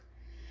smoke.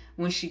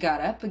 When she got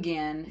up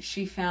again,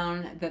 she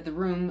found that the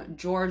room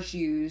George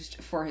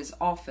used for his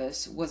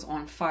office was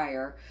on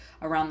fire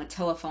around the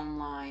telephone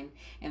line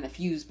and the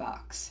fuse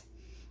box.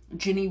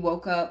 Jenny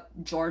woke up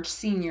George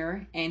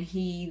Sr., and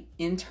he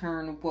in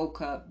turn woke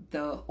up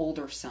the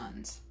older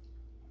sons.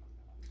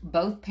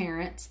 Both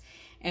parents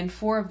and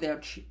four of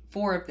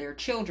their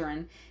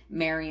children,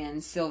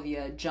 Marion,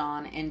 Sylvia,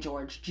 John, and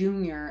George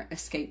Jr.,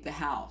 escaped the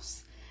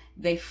house.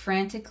 They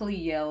frantically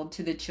yelled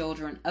to the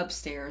children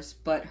upstairs,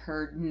 but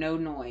heard no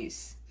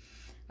noise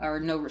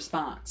or no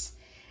response.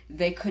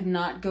 They could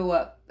not go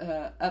up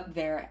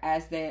there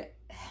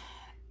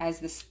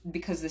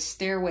because the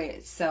stairway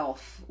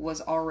itself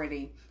was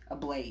already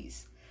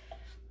ablaze.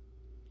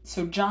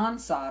 So John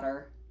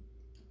Sauter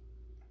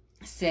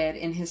said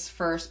in his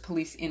first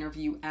police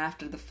interview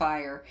after the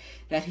fire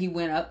that he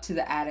went up to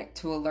the attic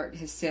to alert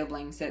his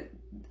siblings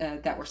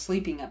that were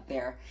sleeping up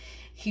there.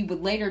 He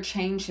would later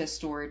change his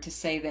story to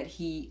say that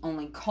he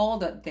only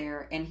called up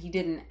there and he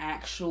didn't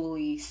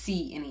actually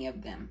see any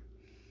of them.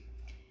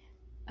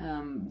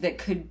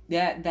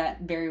 That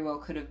very well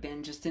could have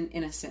been just an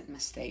innocent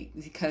mistake,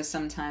 because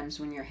sometimes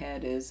when your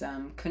head is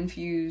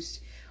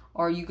confused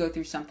or you go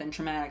through something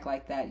traumatic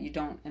like that, you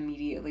don't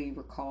immediately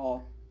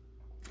recall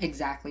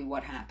exactly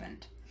what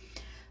happened.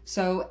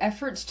 So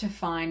efforts to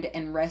find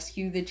and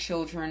rescue the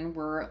children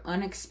were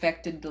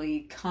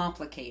unexpectedly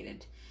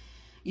complicated.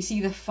 You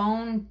see, the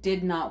phone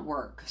did not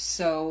work,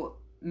 so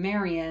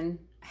Marion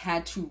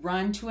had to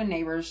run to a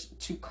neighbor's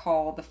to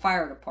call the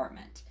fire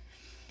department.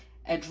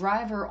 A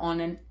driver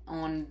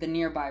on the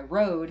nearby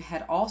road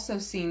had also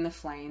seen the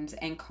flames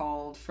and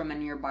called from a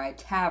nearby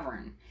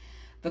tavern.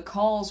 The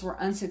calls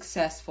were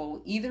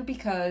unsuccessful, either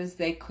because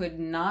they could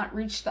not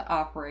reach the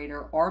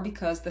operator or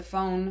because the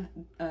phone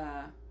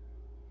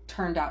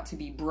turned out to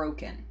be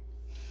broken.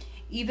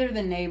 Either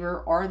the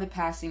neighbor or the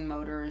passing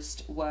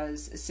motorist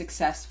was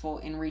successful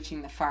in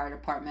reaching the fire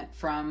department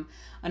from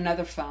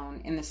another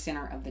phone in the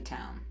center of the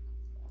town.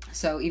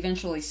 So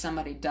eventually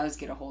somebody does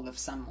get a hold of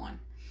someone.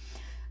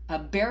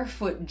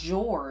 Barefoot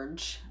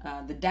George,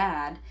 the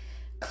dad,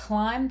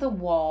 climbed the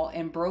wall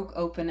and broke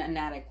open an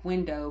attic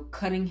window,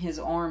 cutting his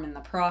arm in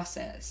the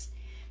process.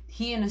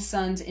 He and his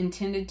sons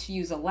intended to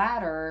use a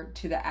ladder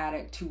to the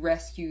attic to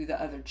rescue the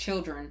other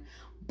children,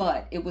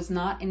 but it was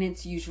not in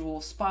its usual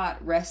spot,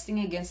 resting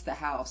against the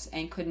house,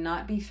 and could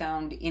not be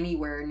found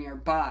anywhere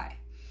nearby.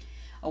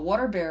 A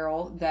water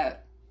barrel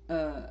that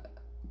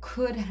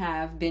could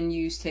have been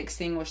used to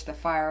extinguish the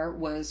fire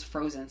was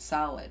frozen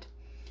solid.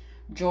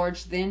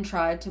 George then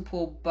tried to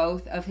pull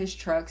both of his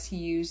trucks he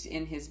used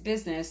in his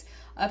business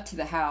up to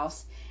the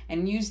house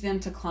and used them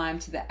to climb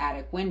to the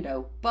attic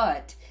window,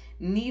 but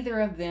neither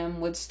of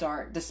them would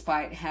start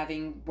despite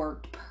having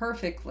worked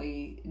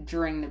perfectly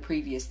during the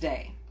previous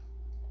day.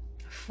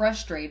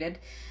 Frustrated,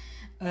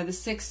 the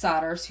 6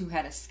 Sauters who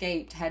had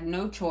escaped had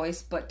no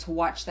choice but to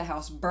watch the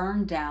house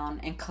burn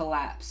down and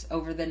collapse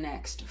over the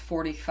next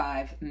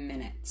 45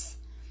 minutes.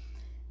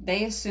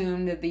 They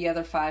assumed that the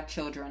other 5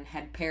 children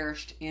had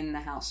perished in the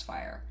house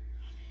fire.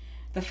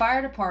 The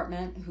fire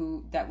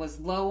department, that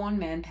was low on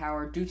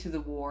manpower due to the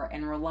war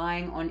and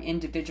relying on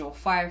individual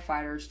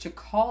firefighters to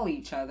call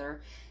each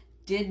other,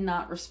 did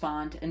not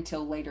respond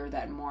until later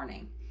that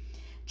morning.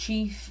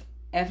 Chief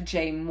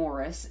F.J.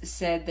 Morris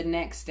said the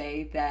next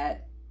day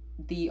that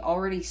the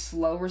already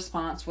slow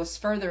response was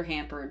further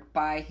hampered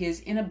by his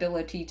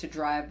inability to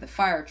drive the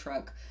fire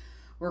truck,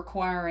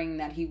 requiring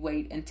that he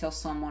wait until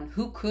someone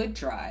who could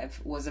drive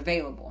was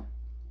available.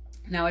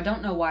 Now, I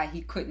don't know why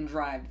he couldn't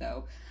drive,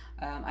 though.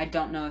 I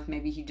don't know if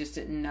maybe he just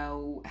didn't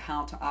know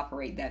how to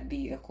operate that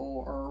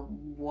vehicle or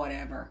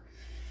whatever.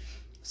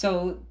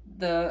 So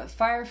the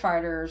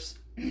firefighters,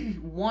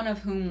 one of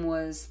whom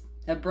was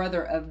a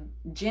brother of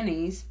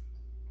Jenny's,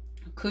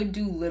 could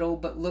do little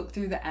but look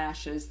through the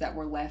ashes that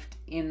were left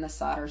in the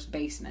Sauters'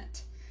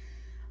 basement.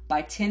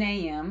 By 10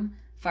 a.m.,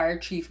 Fire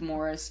Chief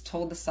Morris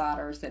told the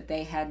Sodders that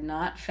they had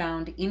not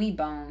found any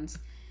bones,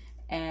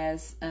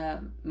 as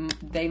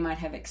they might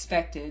have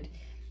expected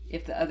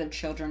if the other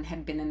children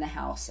had been in the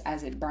house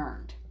as it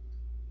burned.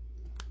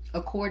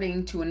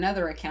 According to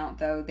another account,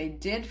 though, they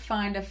did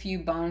find a few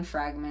bone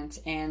fragments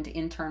and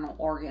internal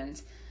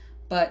organs,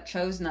 but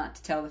chose not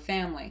to tell the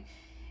family.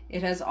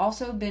 It has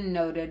also been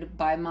noted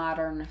by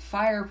modern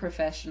fire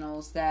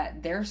professionals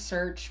that their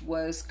search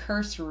was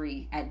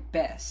cursory at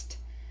best.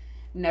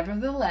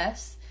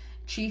 Nevertheless,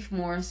 Chief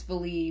Morris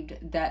believed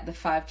that the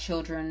 5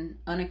 children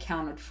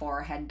unaccounted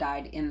for had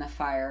died in the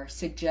fire,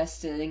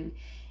 suggesting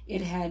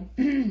it had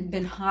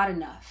been hot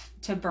enough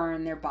to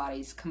burn their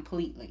bodies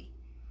completely.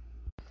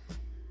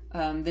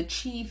 The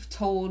chief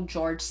told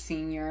George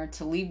Sr.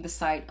 to leave the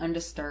site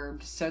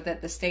undisturbed so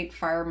that the state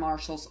fire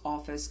marshal's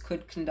office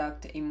could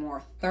conduct a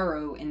more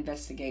thorough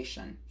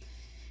investigation.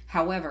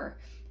 However,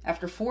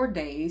 after 4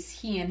 days,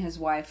 he and his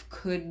wife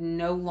could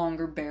no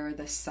longer bear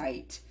the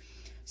sight.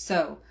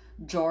 So,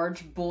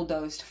 George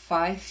bulldozed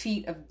 5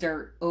 feet of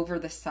dirt over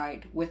the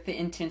site with the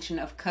intention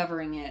of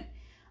converting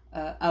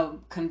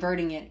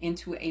it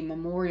into a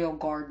memorial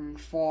garden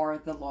for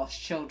the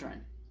lost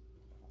children.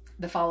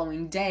 The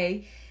following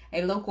day,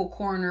 a local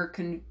coroner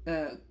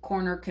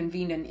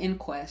convened an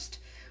inquest,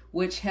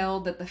 which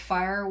held that the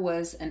fire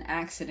was an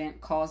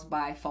accident caused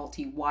by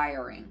faulty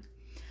wiring.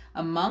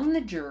 Among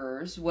the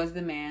jurors was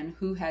the man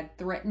who had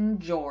threatened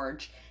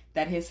George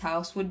that his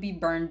house would be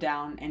burned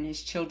down and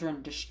his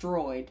children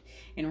destroyed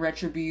in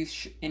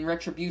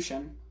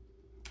retribution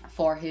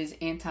for his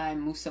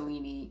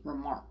anti-Mussolini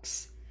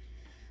remarks.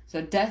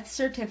 So death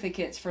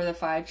certificates for the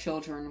 5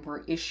 children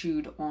were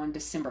issued on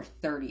December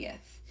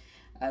 30th.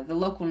 The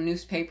local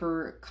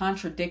newspaper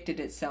contradicted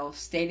itself,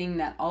 stating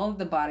that all of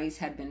the bodies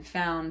had been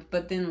found,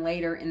 but then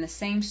later in the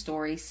same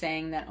story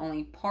saying that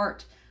only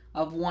part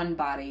of one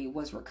body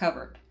was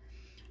recovered.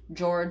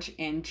 George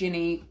and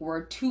Jenny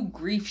were too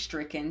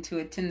grief-stricken to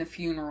attend the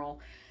funeral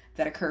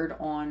that occurred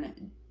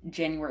on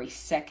January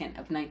 2nd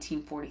of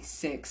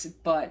 1946,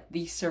 but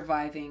the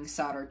surviving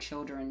Sodder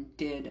children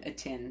did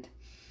attend.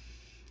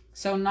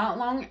 So not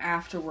long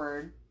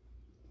afterward,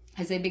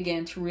 as they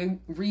began to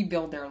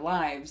rebuild their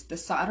lives, the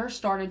Sodders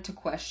started to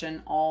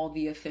question all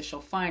the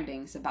official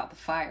findings about the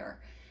fire.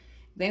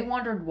 They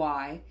wondered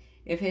why,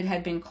 if it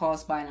had been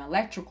caused by an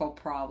electrical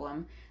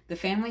problem, the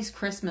family's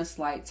Christmas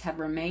lights had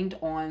remained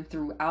on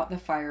throughout the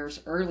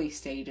fire's early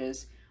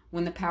stages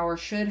when the power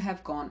should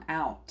have gone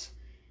out.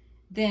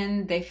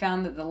 Then they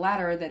found that the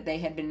ladder that they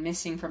had been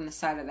missing from the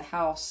side of the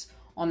house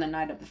on the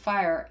night of the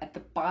fire at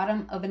the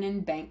bottom of an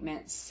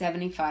embankment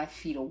 75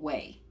 feet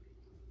away.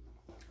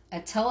 A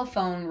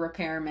telephone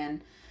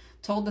repairman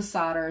told the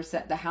Sodders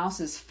that the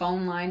house's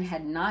phone line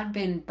had not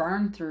been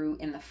burned through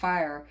in the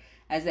fire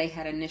as they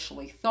had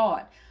initially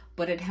thought,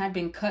 but it had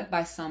been cut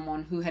by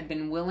someone who had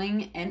been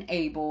willing and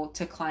able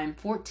to climb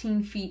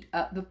 14 feet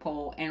up the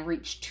pole and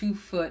reach 2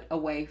 foot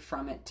away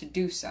from it to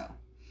do so.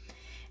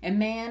 A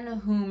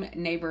man whom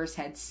neighbors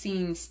had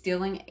seen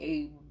stealing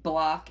a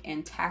block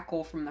and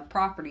tackle from the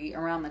property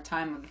around the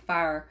time of the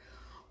fire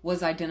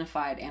was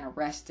identified and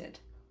arrested.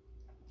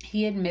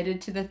 He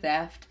admitted to the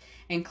theft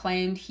and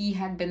claimed he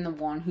had been the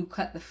one who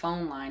cut the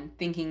phone line,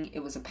 thinking it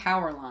was a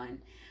power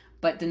line,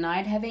 but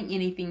denied having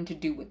anything to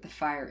do with the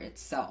fire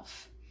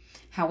itself.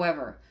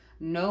 However,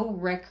 no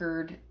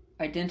record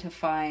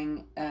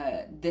identifying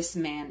this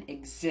man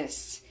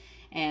exists,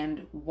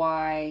 and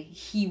why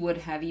he would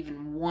have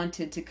even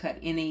wanted to cut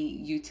any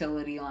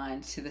utility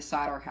lines to the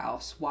Sodder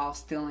house while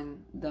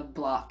stealing the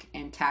block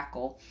and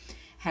tackle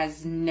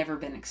has never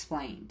been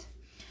explained.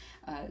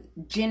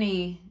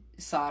 Jenny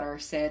Sodder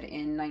said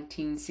in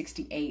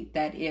 1968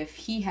 that if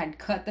he had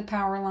cut the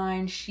power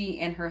line, she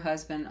and her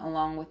husband,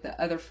 along with the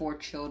other 4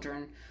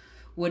 children,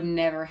 would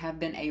never have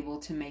been able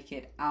to make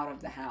it out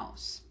of the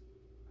house.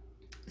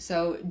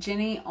 So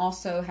Jenny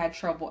also had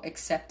trouble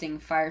accepting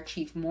Fire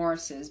Chief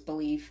Morris's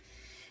belief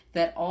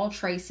that all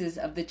traces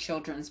of the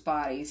children's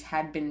bodies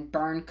had been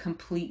burned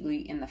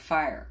completely in the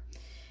fire,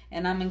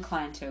 and I'm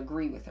inclined to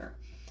agree with her.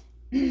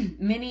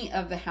 Many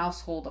of the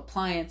household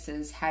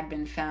appliances had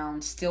been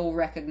found still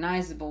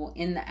recognizable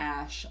in the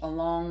ash,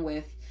 along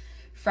with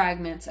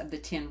fragments of the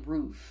tin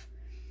roof.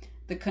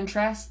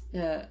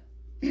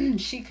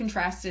 She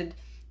contrasted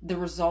the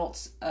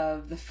results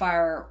of the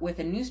fire with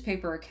a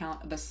newspaper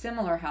account of a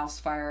similar house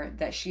fire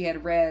that she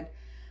had read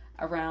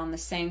around the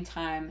same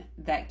time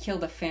that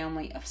killed a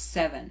family of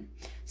 7.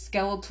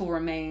 Skeletal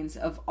remains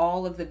of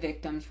all of the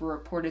victims were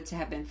reported to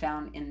have been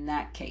found in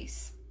that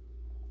case.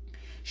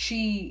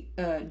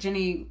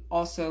 Jenny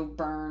also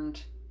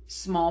burned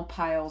small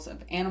piles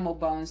of animal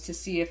bones to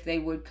see if they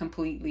would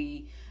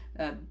completely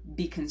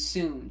be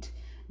consumed.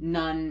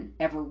 None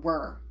ever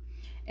were.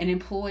 An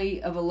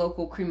employee of a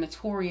local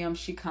crematorium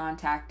she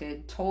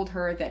contacted told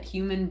her that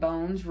human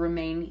bones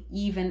remain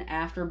even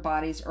after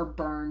bodies are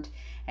burned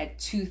at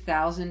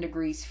 2,000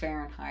 degrees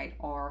Fahrenheit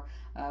or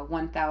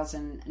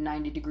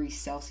 1,090 degrees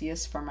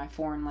Celsius for my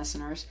foreign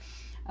listeners.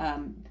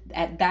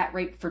 At that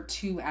rate for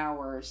 2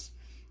 hours,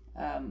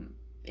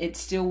 it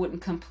still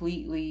wouldn't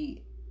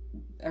completely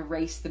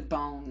erase the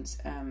bones.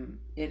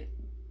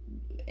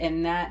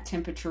 And that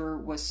temperature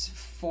was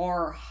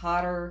far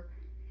hotter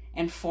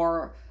and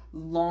far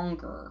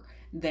longer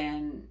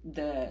than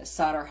the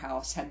solder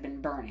house had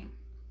been burning.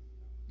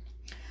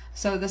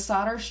 So the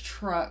Sodder's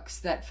trucks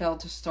that failed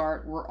to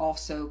start were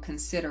also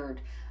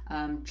considered.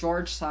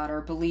 George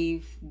Sodder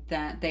believed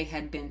that they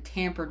had been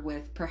tampered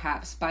with,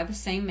 perhaps by the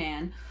same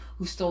man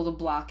who stole the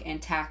block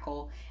and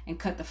tackle and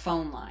cut the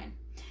phone line.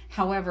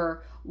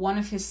 However, one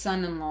of his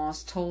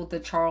son-in-laws told the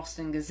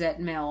Charleston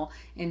Gazette-Mail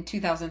in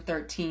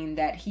 2013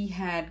 that he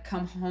had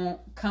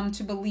come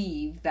to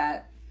believe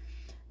that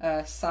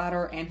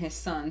Sodder and his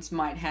sons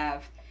might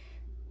have,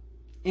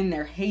 in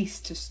their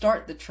haste to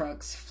start the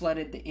trucks,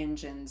 flooded the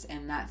engines,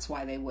 and that's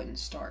why they wouldn't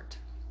start.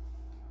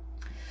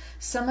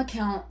 Some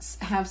accounts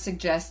have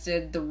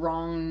suggested the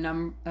wrong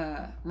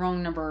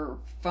number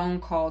phone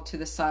call to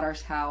the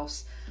Sodder's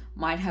house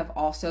might have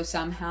also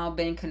somehow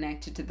been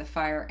connected to the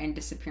fire and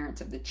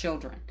disappearance of the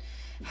children.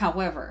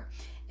 However,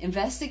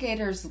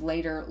 investigators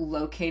later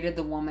located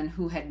the woman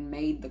who had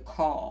made the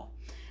call.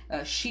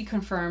 She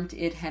confirmed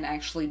it had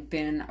actually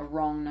been a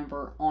wrong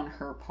number on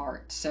her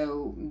part,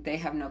 so they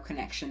have no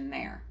connection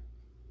there.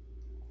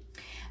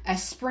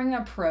 As spring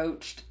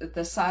approached,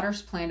 the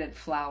Sodders planted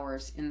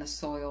flowers in the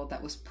soil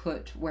that was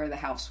put where the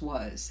house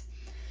was.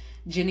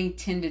 Jenny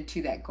tended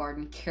to that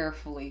garden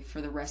carefully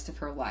for the rest of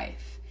her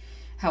life.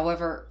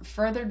 However,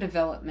 further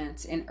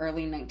developments in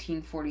early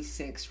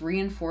 1946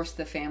 reinforced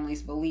the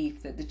family's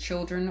belief that the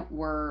children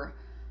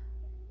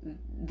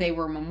they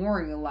were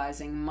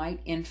memorializing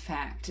might in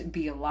fact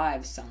be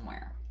alive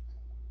somewhere.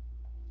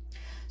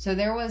 So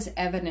there was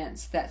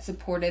evidence that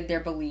supported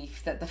their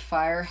belief that the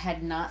fire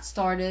had not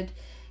started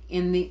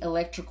in the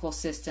electrical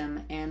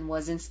system and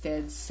was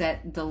instead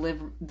set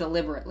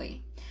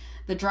deliberately.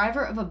 The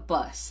driver of a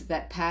bus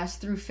that passed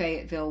through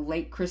Fayetteville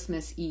late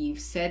Christmas Eve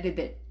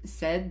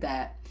said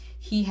that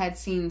he had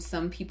seen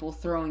some people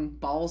throwing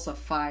balls of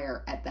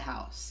fire at the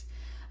house.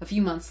 A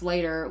few months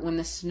later, when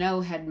the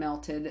snow had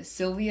melted,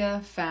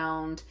 Sylvia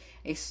found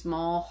a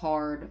small,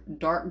 hard,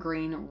 dark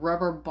green,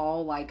 rubber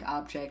ball-like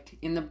object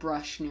in the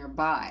brush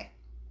nearby.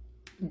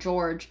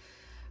 George,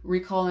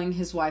 recalling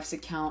his wife's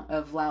account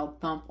of loud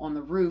thump on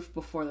the roof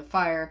before the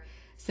fire,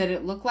 said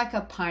it looked like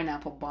a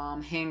pineapple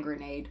bomb, hand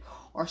grenade,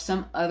 or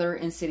some other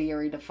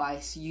incendiary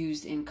device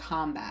used in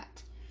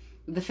combat.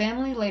 The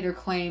family later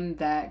claimed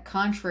that,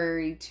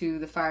 contrary to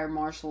the fire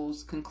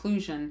marshal's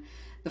conclusion,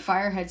 the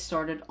fire had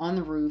started on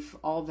the roof,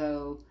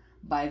 although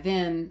by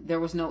then there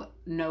was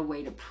no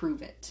way to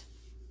prove it.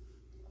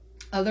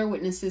 Other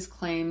witnesses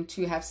claimed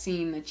to have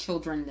seen the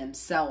children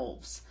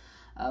themselves.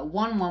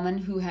 One woman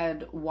who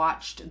had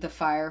watched the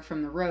fire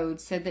from the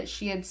road said that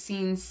she had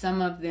seen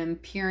some of them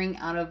peering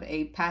out of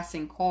a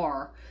passing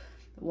car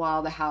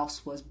while the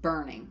house was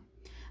burning.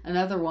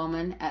 Another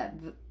woman at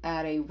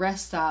a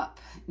rest stop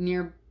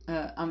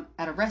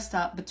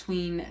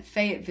between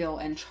Fayetteville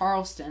and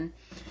Charleston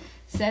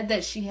said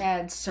that she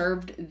had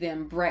served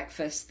them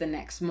breakfast the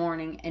next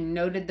morning and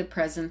noted the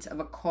presence of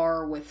a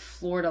car with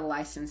Florida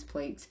license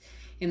plates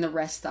in the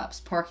rest stop's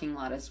parking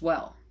lot as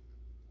well.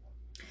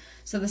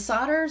 So the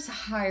Sodders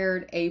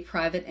hired a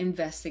private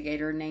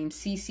investigator named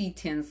C.C.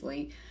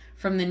 Tinsley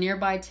from the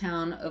nearby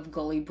town of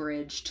Gully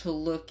Bridge to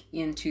look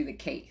into the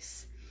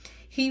case.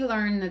 He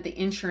learned that the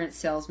insurance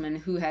salesman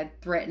who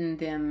had threatened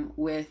them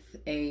with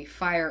a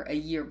fire a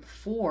year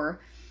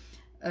before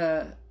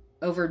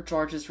over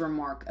George's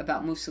remark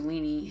about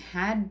Mussolini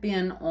had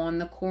been on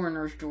the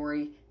coroner's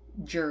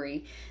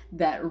jury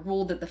that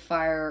ruled that the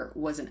fire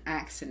was an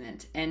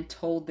accident and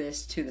told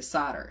this to the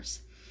Sodders.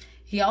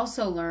 He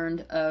also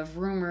learned of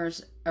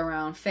rumors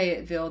around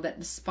Fayetteville that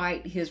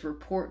despite his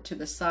report to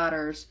the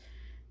Sodders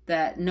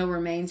that no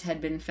remains had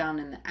been found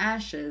in the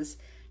ashes,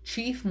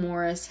 Chief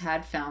Morris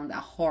had found a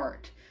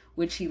heart,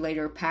 which he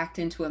later packed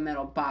into a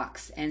metal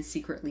box and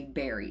secretly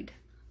buried.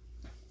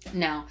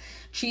 Now,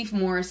 Chief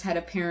Morris had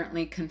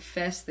apparently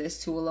confessed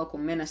this to a local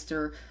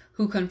minister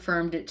who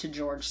confirmed it to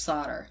George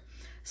Sodder.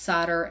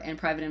 Sodder and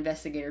private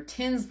investigator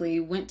Tinsley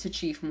went to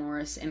Chief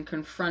Morris and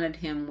confronted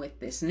him with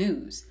this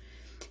news.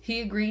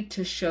 He agreed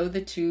to show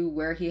the two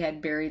where he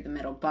had buried the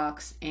metal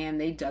box, and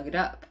they dug it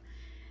up.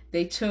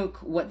 They took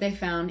what they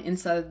found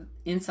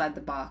inside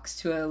the box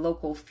to a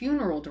local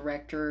funeral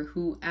director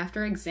who,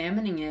 after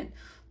examining it,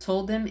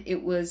 told them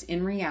it was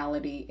in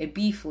reality a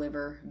beef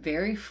liver,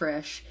 very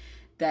fresh,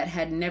 that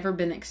had never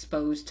been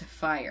exposed to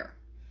fire.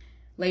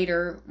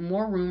 Later,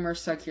 more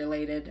rumors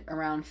circulated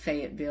around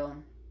Fayetteville.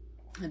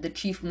 The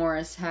Chief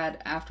Morris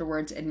had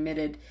afterwards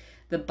admitted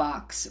the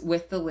box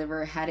with the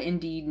liver had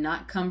indeed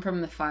not come from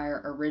the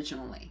fire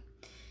originally.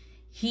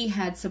 He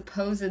had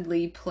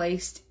supposedly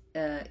placed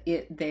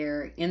it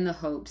there in the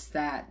hopes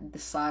that the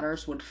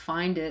Sodders would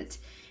find it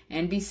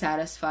and be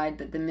satisfied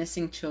that the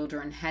missing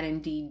children had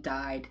indeed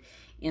died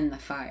in the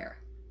fire.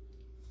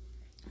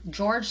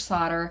 George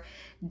Sodder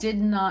did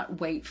not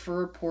wait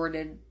for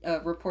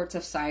reports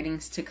of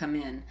sightings to come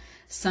in.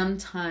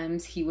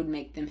 Sometimes he would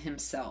make them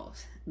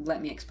himself.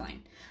 Let me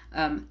explain.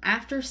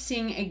 After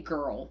seeing a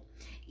girl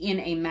in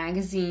a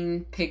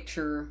magazine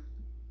picture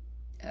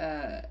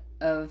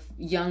of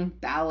young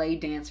ballet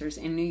dancers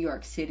in New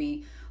York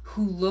City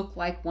who looked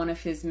like one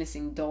of his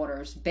missing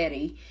daughters,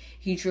 Betty.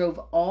 He drove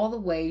all the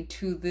way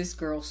to this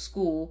girl's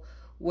school,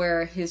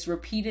 where his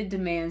repeated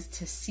demands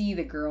to see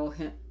the girl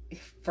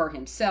for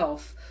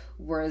himself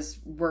were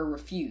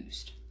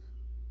refused.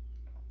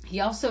 He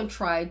also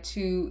tried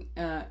to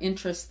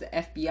interest the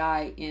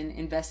FBI in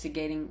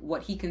investigating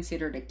what he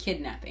considered a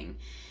kidnapping.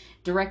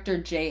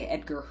 Director J.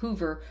 Edgar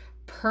Hoover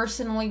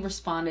personally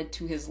responded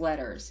to his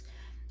letters.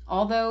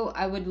 Although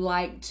I would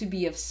like to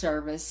be of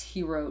service,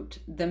 he wrote,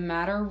 the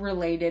matter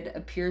related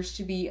appears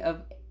to be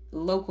of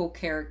local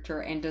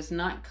character and does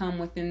not come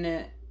within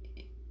the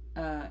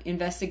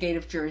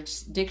investigative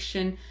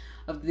jurisdiction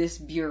of this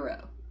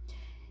Bureau.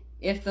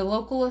 If the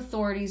local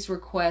authorities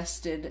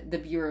requested the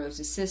Bureau's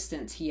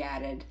assistance, he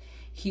added,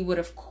 he would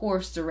of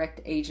course direct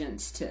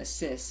agents to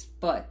assist,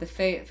 but the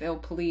Fayetteville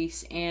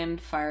Police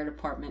and Fire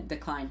Department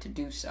declined to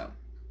do so.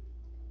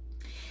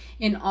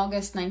 In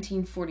August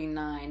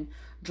 1949,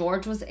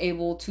 George was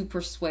able to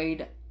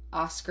persuade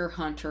Oscar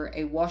Hunter,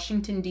 a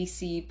Washington,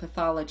 D.C.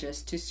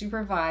 pathologist, to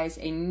supervise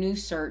a new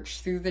search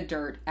through the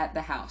dirt at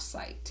the house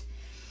site.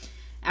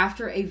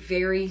 After a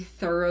very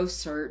thorough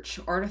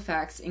search,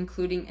 artifacts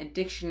including a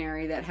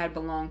dictionary that had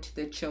belonged to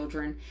the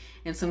children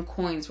and some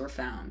coins were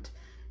found.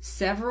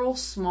 Several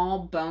small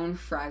bone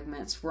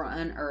fragments were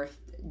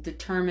unearthed,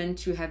 determined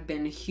to have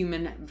been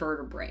human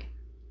vertebrae.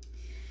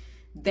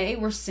 They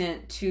were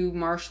sent to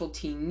Marshall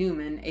T.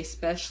 Newman, a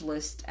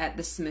specialist at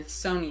the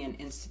Smithsonian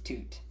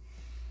Institute.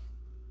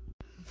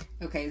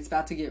 Okay, it's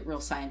about to get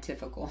real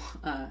scientific.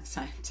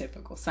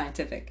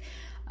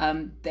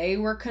 They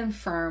were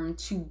confirmed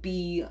to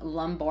be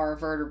lumbar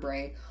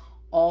vertebrae,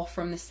 all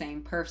from the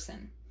same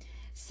person.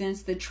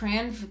 Since the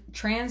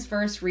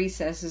transverse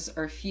recesses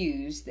are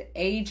fused, the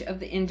age of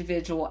the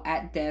individual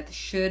at death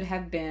should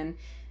have been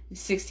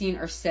 16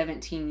 or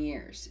 17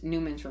 years,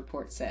 Newman's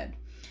report said.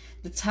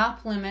 The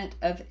top limit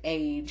of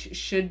age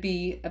should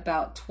be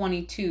about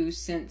 22,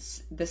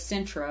 since the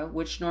centra,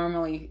 which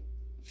normally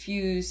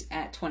fuse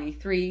at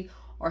 23,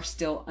 are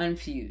still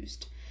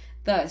unfused.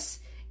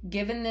 Thus,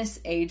 given this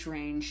age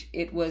range,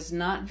 it was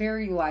not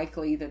very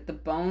likely that the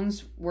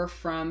bones were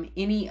from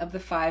any of the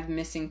 5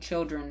 missing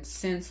children,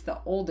 since the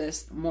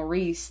oldest,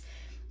 Maurice,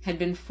 had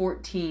been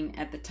 14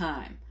 at the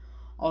time,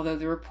 although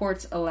the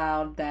reports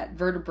allowed that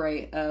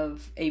vertebrae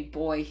of a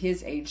boy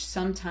his age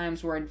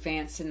sometimes were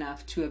advanced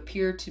enough to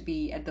appear to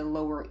be at the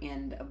lower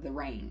end of the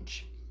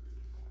range.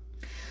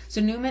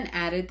 So Newman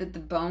added that the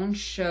bones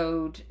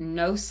showed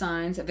no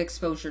signs of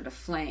exposure to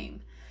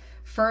flame.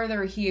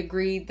 Further, he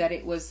agreed that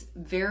it was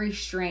very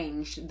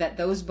strange that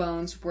those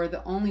bones were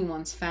the only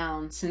ones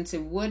found, since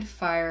a wood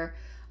fire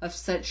of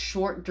such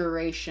short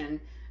duration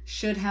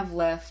should have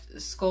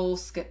left full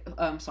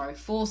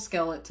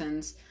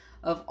skeletons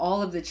of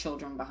all of the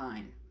children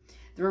behind.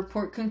 The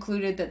report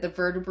concluded that the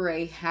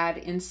vertebrae had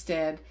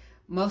instead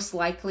most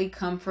likely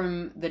come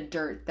from the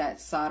dirt that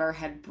Sodder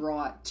had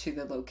brought to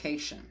the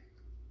location.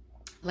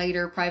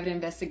 Later, private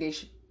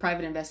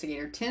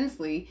investigator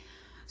Tinsley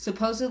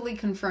supposedly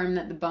confirmed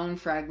that the bone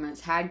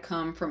fragments had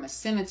come from a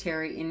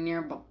cemetery in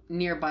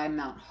nearby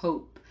Mount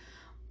Hope,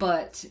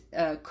 but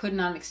could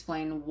not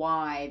explain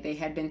why they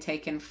had been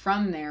taken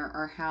from there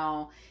or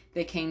how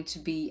they came to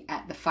be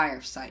at the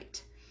fire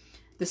site.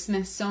 The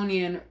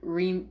Smithsonian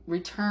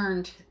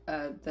returned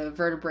the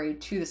vertebrae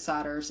to the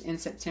Sodders in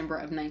September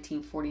of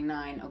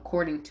 1949,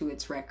 according to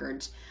its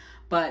records,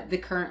 but the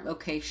current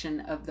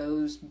location of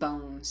those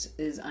bones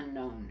is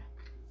unknown.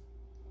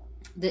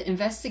 The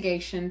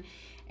investigation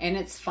and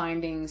its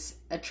findings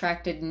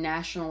attracted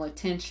national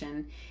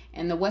attention,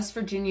 and the West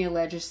Virginia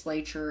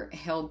legislature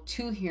held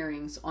 2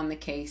 hearings on the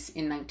case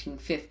in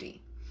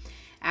 1950.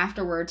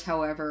 Afterwards,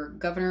 however,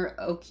 Governor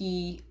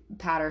Oki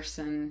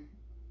Pateson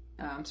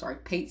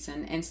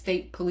and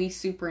State Police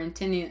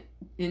Superintendent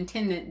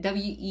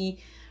W.E.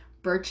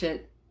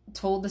 Burchett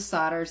told the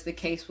Sodders the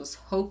case was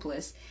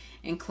hopeless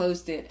and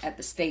closed it at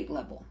the state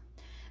level.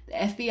 The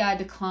FBI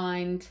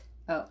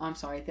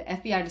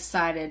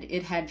decided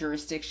it had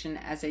jurisdiction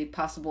as a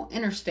possible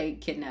interstate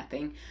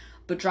kidnapping,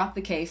 but dropped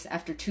the case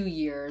after 2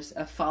 years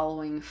of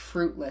following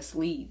fruitless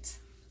leads.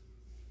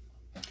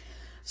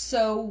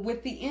 So,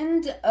 with the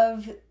end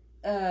of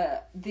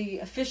the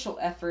official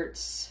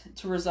efforts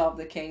to resolve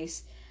the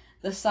case,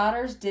 the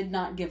Sodders did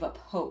not give up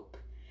hope.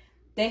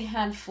 They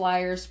had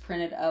flyers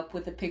printed up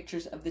with the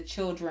pictures of the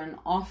children,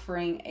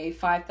 offering a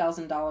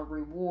 $5,000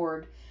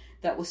 reward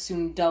that was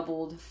soon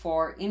doubled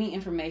for any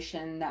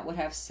information that would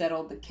have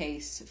settled the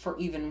case for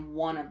even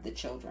one of the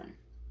children.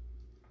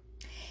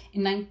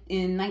 In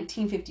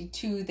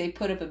 1952, they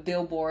put up a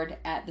billboard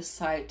at the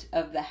site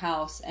of the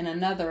house and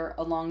another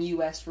along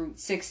U.S. Route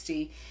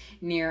 60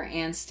 near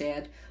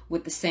Anstead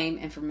with the same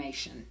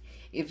information.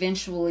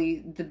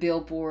 Eventually,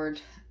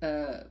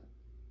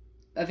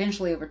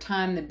 over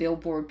time, the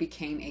billboard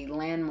became a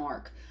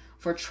landmark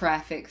for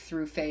traffic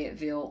through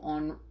Fayetteville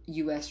on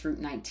U.S. Route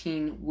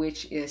 19,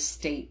 which is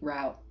State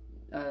Route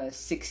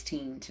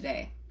 16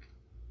 today.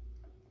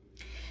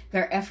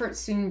 Their efforts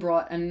soon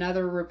brought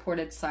another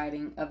reported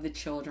sighting of the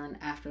children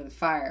after the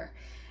fire.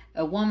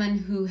 A woman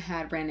who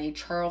had ran a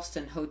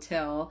Charleston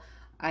hotel,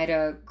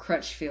 Ida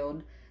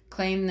Crutchfield,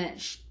 claimed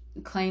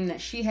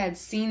that she had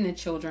seen the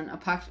children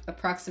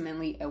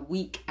approximately a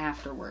week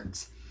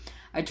afterwards.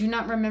 "I do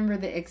not remember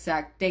the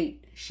exact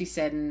date," she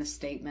said in the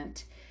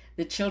statement.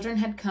 "The children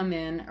had come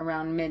in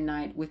around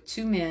midnight with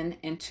 2 men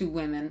and 2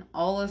 women,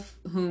 all of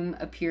whom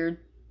appeared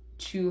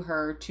to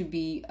her to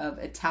be of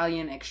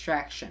Italian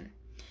extraction.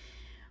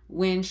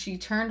 When she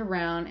turned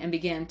around and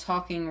began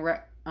talking,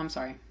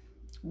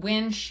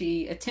 when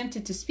she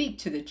attempted to speak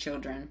to the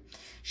children,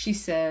 she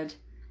said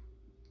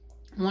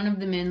one of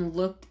the men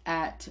looked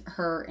at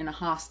her in a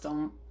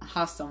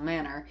hostile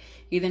manner.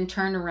 He then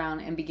turned around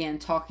and began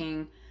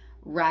talking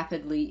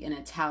rapidly in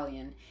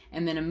Italian,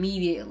 and then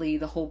immediately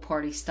the whole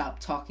party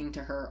stopped talking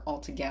to her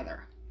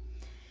altogether."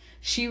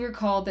 She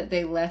recalled that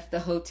they left the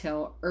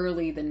hotel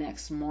early the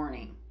next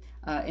morning.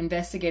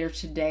 Investigators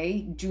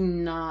today do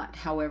not,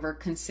 however,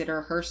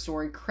 consider her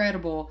story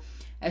credible,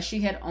 as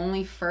she had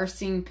only first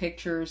seen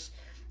pictures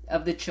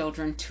of the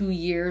children 2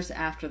 years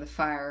after the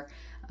fire,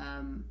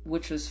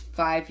 which was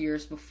 5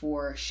 years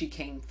before she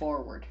came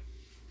forward.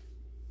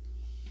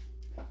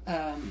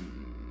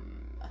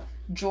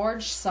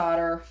 George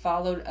Sauter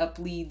followed up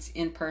leads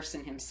in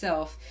person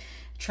himself,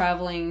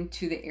 traveling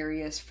to the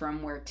areas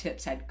from where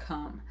tips had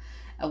come.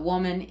 A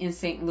woman in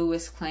St.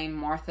 Louis claimed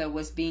Martha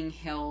was being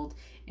held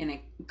in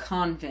a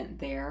convent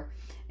there.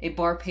 A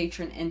bar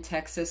patron in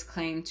Texas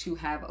claimed to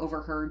have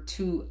overheard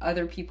 2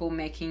 other people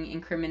making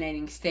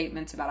incriminating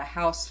statements about a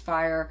house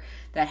fire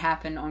that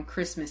happened on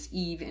Christmas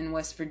Eve in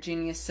West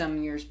Virginia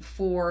some years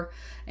before,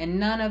 and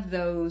none of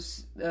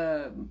those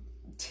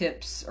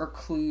tips or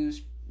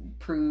clues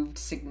proved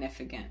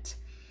significant.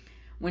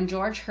 When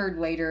George heard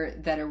later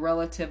that a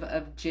relative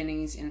of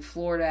Jenny's in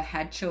Florida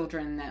had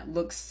children that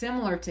looked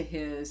similar to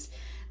his,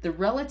 the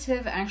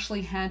relative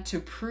actually had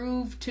to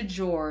prove to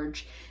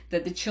George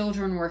that the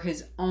children were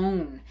his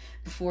own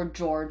before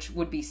George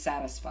would be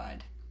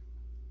satisfied.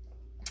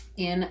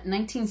 In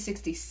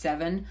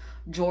 1967,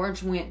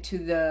 George went to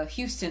the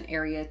Houston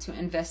area to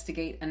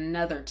investigate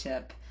another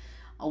tip.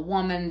 A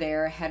woman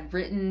there had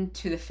written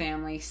to the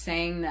family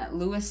saying that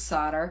Louis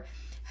Sauter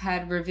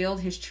had revealed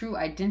his true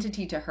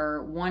identity to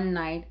her one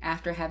night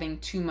after having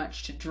too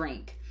much to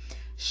drink.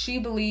 She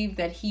believed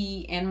that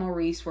he and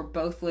Maurice were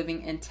both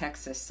living in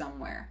Texas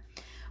somewhere.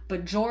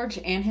 But George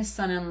and his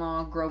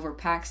son-in-law, Grover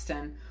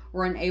Paxton,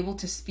 were unable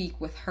to speak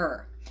with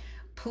her.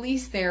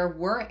 Police there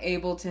were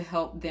able to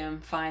help them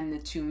find the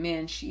 2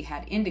 men she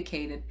had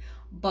indicated,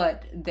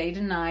 but they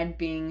denied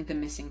being the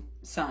missing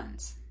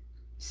sons.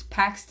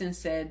 Paxton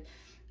said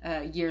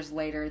years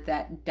later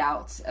that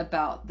doubts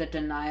about the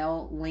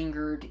denial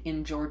lingered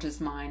in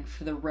George's mind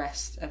for the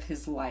rest of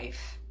his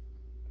life.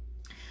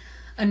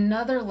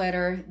 Another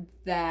letter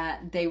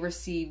that they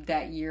received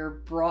that year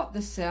brought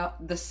the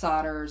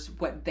Sauters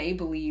what they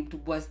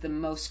believed was the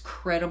most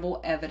credible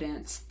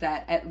evidence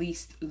that at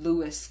least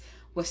Louis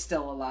was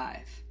still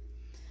alive.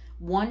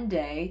 One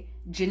day,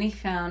 Jenny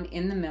found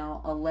in the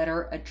mail a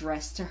letter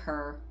addressed to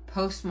her,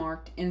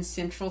 postmarked in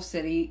Central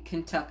City,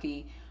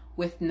 Kentucky,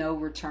 with no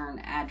return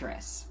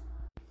address.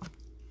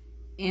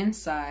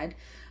 Inside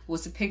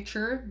was a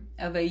picture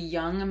of a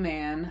young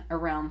man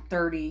around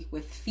 30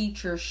 with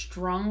features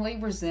strongly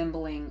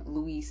resembling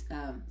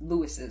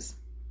Louis's,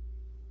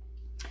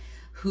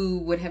 who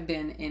would have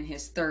been in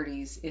his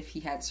 30s if he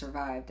had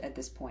survived at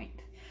this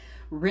point.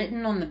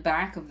 Written on the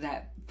back of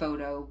that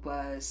photo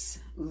was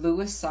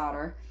Louis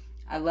Sauter,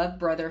 "I love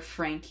brother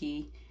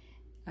Frankie,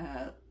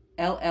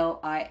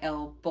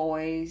 LLIL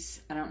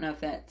boys." I don't know if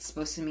that's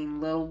supposed to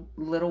mean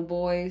little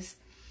boys.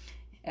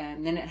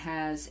 And then it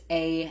has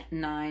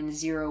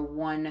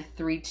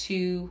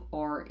A90132,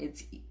 or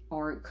it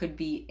could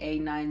be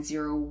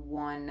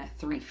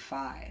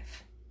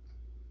A90135.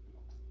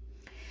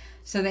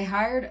 So they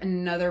hired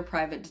another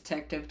private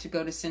detective to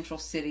go to Central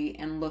City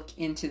and look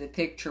into the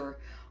picture,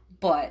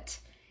 but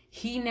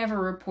he never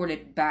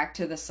reported back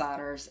to the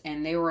Sauters,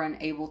 and they were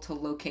unable to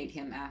locate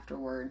him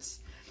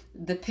afterwards.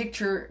 The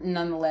picture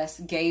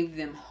nonetheless gave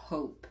them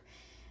hope.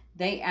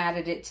 They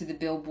added it to the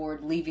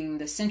billboard, leaving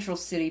the Central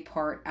City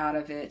part out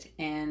of it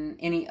and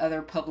any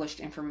other published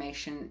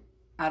information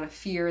out of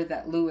fear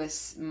that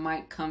Louis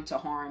might come to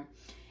harm,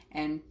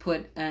 and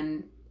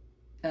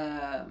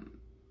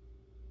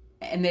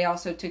and they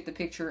also took the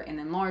picture and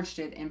enlarged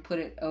it and put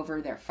it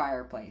over their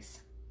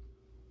fireplace.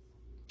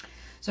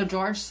 So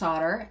George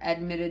Sauter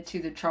admitted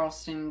to the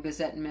Charleston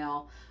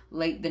Gazette-Mail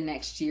late the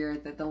next year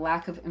that the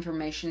lack of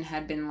information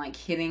had been like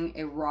hitting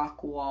a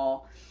rock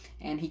wall,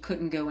 and he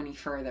couldn't go any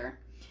further.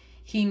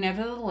 He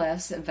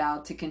nevertheless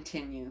vowed to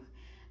continue.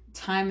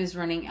 "Time is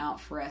running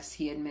out for us,"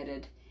 he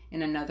admitted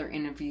in another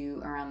interview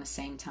around the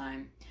same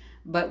time.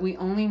 "But we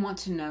only want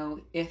to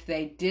know if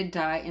they did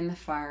die in the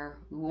fire.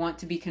 We want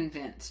to be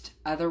convinced.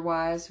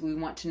 Otherwise, we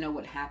want to know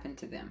what happened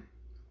to them."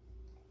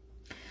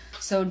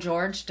 So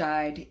George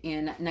died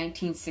in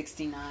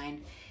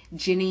 1969.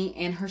 Jenny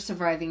and her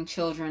surviving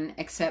children,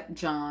 except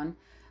John,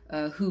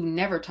 who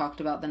never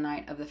talked about the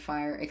night of the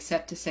fire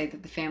except to say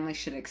that the family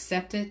should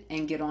accept it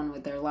and get on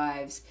with their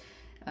lives.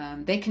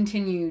 They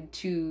continued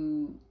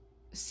to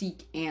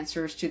seek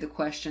answers to the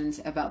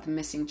questions about the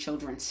missing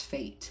children's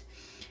fate.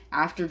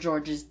 After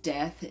George's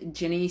death,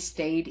 Jenny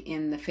stayed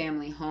in the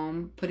family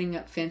home, putting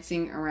up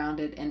fencing around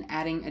it and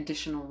adding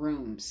additional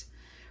rooms.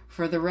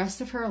 For the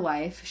rest of her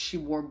life, she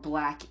wore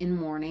black in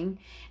mourning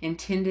and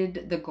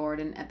tended the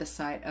garden at the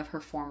site of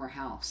her former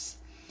house.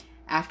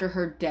 After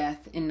her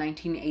death in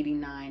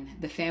 1989,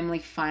 the family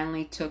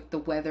finally took the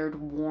weathered,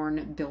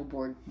 worn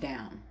billboard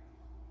down.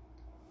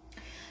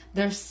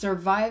 Their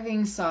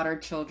surviving Sodder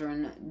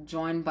children,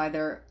 joined by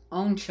their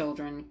own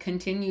children,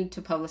 continued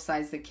to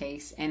publicize the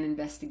case and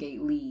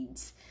investigate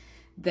leads.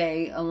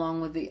 They,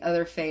 along with the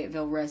other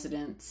Fayetteville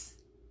residents,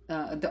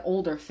 the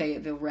older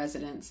Fayetteville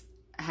residents,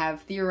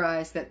 have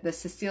theorized that the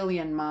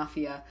Sicilian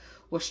Mafia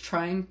was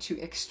trying to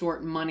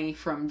extort money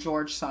from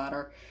George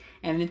Sodder,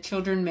 and the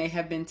children may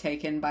have been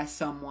taken by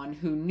someone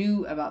who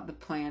knew about the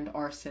planned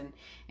arson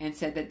and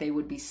said that they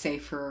would be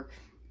safer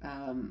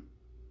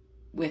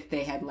if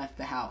they had left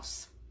the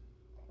house.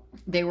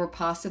 They were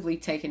possibly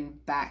taken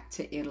back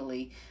to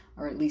Italy,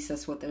 or at least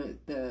that's what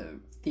the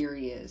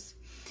theory is.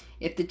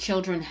 If the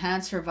children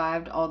had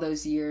survived all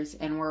those years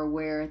and were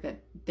aware that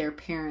their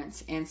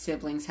parents and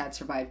siblings had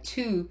survived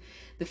too,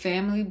 the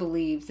family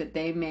believes that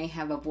they may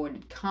have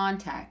avoided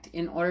contact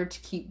in order to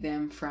keep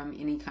them from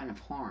any kind of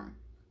harm.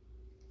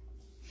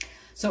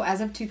 So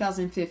as of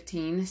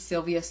 2015,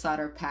 Sylvia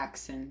Sodder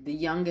Paxson, the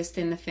youngest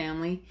in the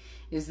family,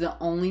 is the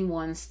only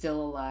one still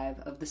alive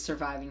of the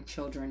surviving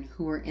children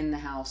who were in the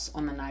house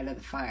on the night of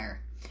the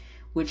fire,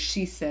 which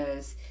she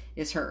says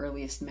is her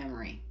earliest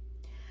memory.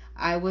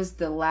 I was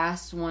the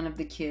last one of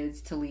the kids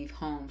to leave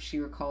home, she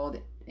recalled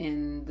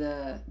to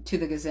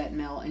the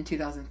Gazette-Mail in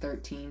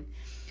 2013.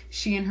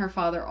 She and her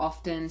father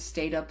often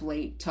stayed up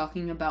late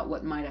talking about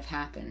what might have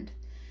happened.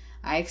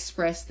 I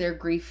experienced their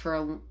grief for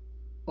a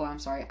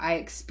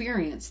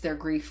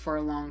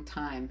long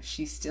time.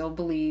 She still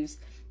believes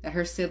that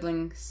her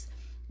siblings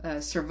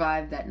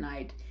survived that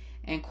night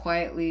and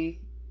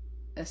quietly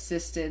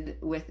assisted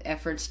with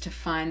efforts to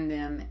find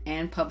them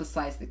and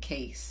publicize the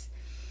case.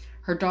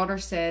 Her daughter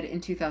said in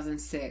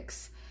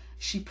 2006,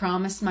 she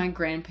promised my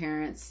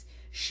grandparents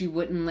she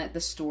wouldn't let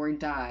the story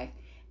die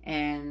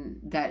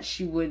and that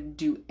she would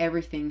do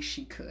everything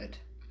she could.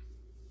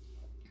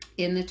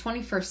 In the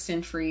 21st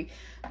century,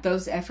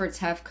 those efforts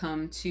have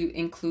come to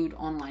include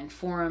online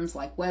forums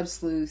like Web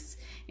Sleuths,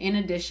 in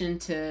addition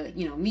to,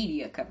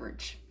 media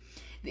coverage.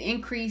 The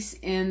increase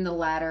in the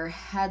latter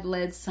had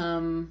led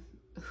some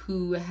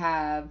who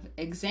have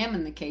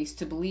examined the case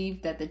to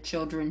believe that the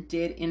children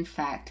did, in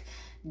fact,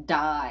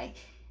 die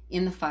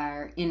in the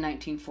fire in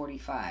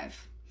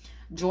 1945.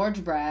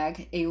 George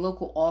Bragg, a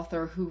local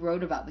author who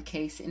wrote about the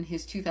case in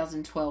his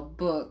 2012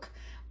 book,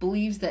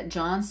 believes that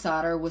John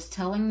Sodder was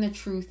telling the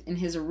truth in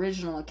his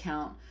original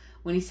account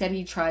when he said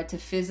he tried to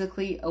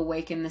physically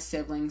awaken the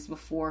siblings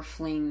before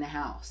fleeing the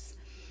house.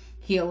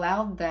 He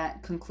allows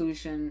that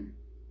conclusion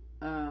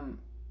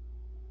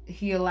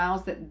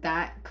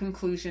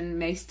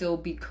may still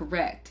be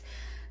correct.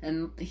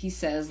 And he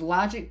says,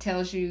 logic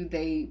tells you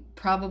they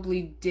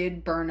probably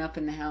did burn up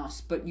in the house,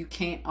 but you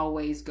can't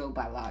always go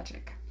by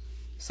logic.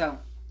 So,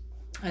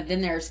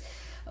 then there's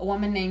a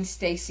woman named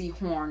Stacy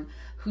Horn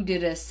who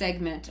did a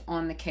segment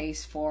on the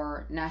case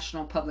for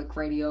National Public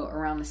Radio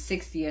around the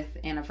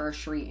 60th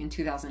anniversary in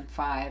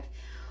 2005.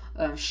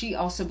 She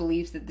also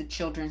believes that the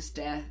children's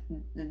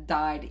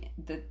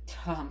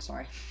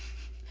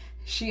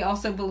She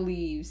also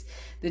believes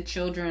the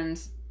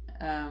children's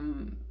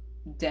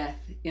death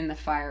in the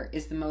fire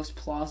is the most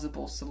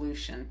plausible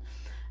solution.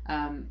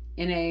 In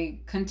a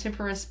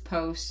contemporaneous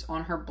post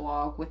on her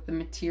blog with the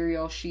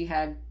material she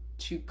had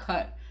to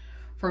cut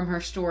from her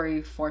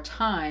story for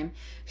Time,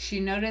 she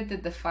noted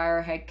that the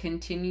fire had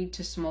continued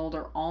to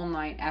smolder all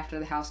night after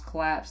the house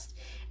collapsed,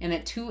 and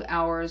that 2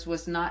 hours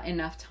was not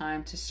enough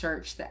time to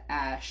search the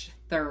ash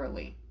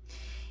thoroughly.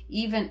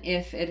 Even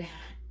if it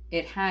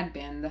had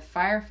been, the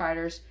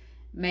firefighters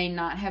may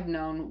not have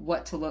known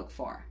what to look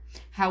for.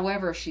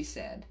 However, she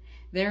said,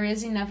 there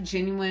is enough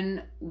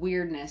genuine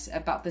weirdness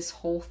about this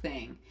whole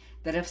thing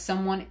that if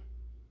someday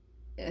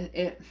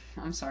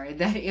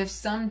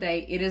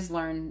it is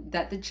learned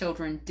that the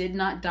children did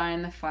not die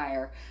in the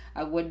fire,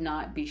 I would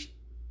not be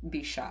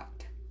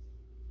shocked.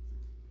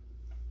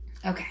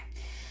 Okay.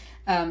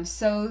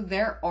 So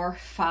there are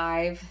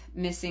 5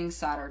 missing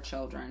Sodder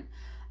children.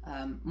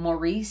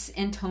 Maurice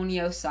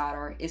Antonio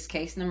Sodder is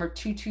case number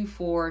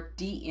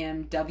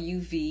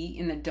 224-DMWV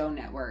in the Doe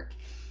Network.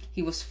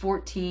 He was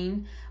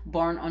 14,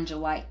 born on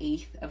July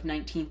 8th of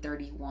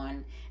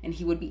 1931, and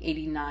he would be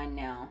 89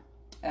 now.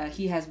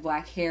 He has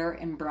black hair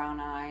and brown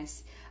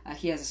eyes.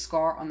 He has a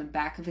scar on the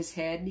back of his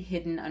head,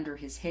 hidden under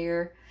his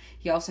hair.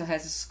 He also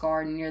has a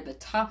scar near the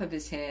top of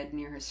his head,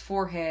 near his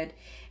forehead,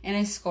 and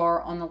a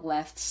scar on the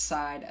left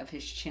side of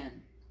his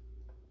chin.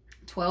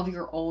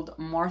 12-year-old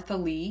Martha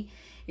Lee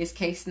is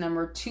case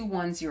number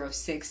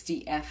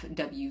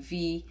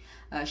 2106-DFWV.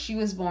 She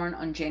was born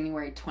on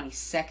January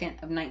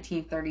 22nd of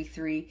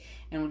 1933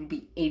 and would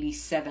be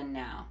 87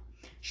 now.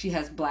 She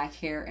has black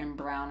hair and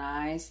brown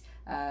eyes.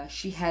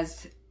 She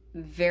has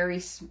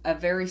a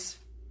very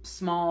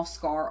small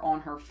scar on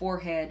her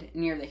forehead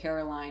near the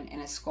hairline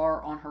and a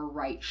scar on her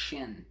right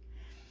shin.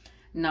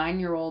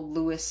 9-year-old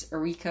Luis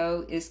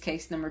Arico is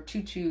case number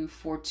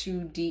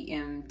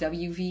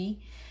 2242-DMWV.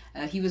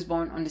 He was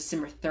born on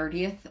December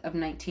 30th of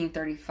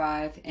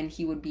 1935 and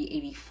he would be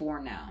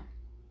 84 now.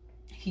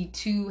 He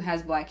too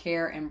has black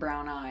hair and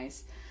brown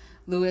eyes.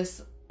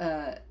 Luis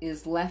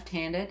is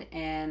left-handed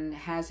and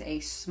has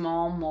a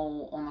small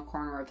mole on the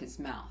corner of his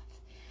mouth.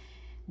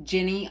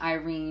 Jenny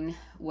Irene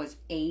was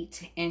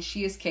 8 and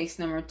she is case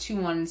number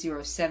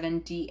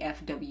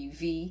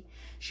 2107-DFWV.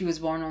 She was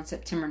born on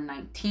September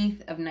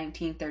 19th of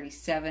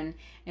 1937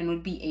 and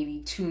would be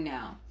 82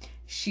 now.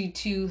 She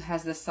too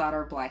has the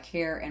solder black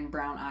hair and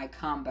brown eye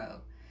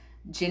combo.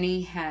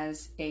 Jenny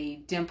has a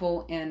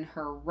dimple in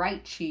her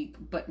right cheek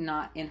but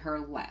not in her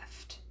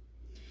left.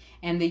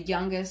 And the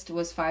youngest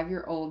was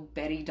 5-year-old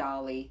Betty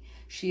Dolly.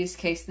 She is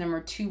case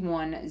number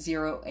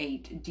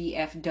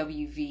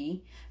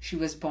 2108-DFWV. She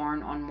was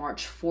born on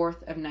March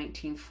 4th of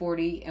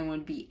 1940 and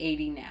would be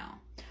 80 now.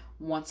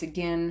 Once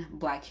again,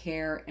 black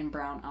hair and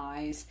brown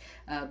eyes.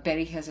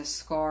 Betty has a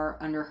scar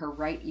under her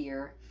right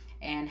ear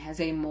and has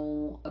a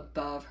mole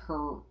above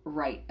her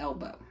right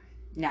elbow.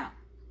 Now,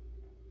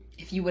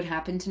 if you would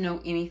happen to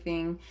know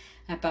anything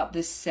about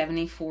this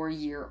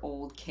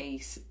 74-year-old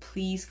case,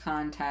 please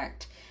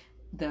contact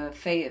the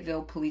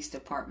Fayetteville Police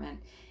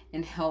Department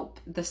and help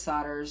the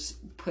Sodders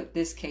put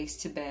this case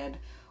to bed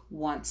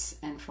once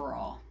and for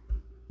all.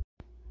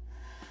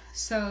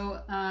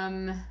 So,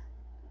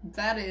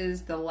 that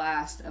is the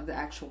last of the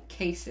actual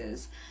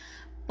cases,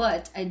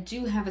 but I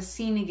do have a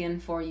scene again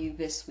for you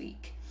this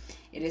week.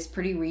 It is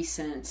pretty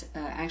recent,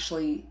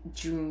 actually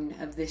June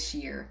of this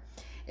year.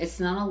 It's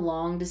not a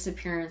long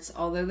disappearance,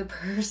 although the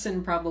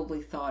person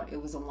probably thought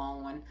it was a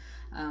long one.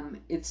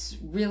 It's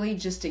really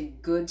just a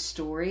good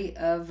story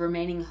of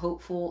remaining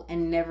hopeful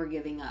and never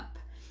giving up.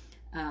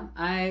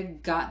 I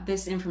got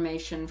this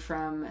information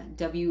from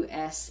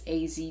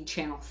WSAZ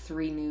Channel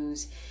 3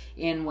 News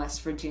in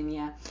West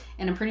Virginia,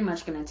 and I'm pretty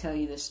much going to tell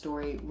you this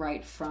story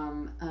right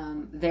from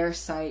their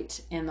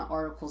site and the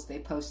articles they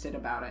posted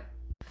about it.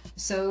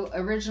 So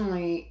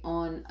originally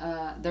on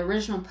the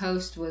original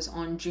post was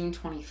on June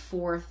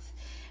 24th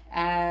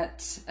at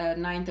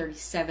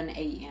 9:37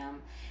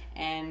 a.m.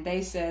 and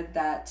they said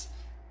that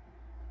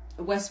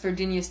West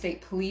Virginia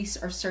State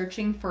Police are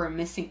searching for a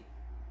missing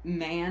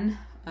man,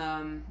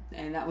 and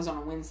that was on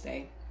a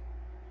Wednesday.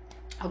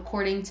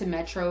 According to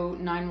Metro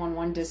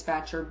 911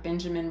 dispatcher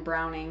Benjamin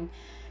Browning,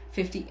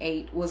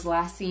 58, was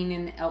last seen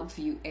in the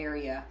Elkview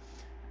area.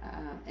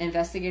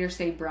 Investigators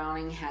say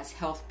Browning has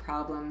health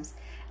problems,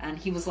 and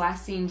he was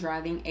last seen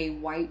driving a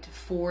white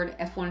Ford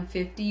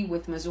F-150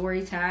 with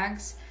Missouri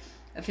tags.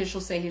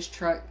 Officials say his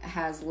truck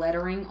has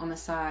lettering on the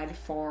side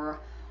for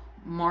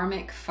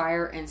Marmac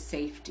Fire and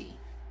Safety.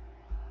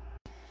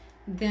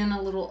 Then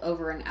a little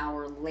over an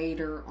hour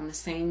later on the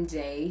same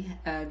day,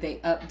 they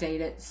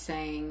updated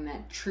saying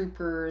that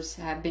troopers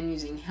have been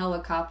using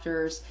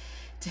helicopters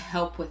to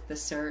help with the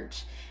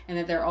search, and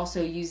that they're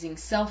also using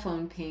cell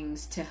phone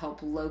pings to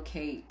help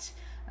locate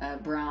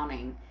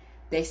Browning.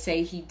 They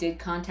say he did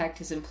contact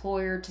his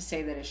employer to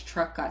say that his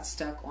truck got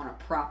stuck on a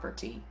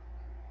property.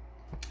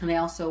 And they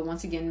also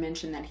once again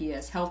mention that he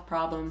has health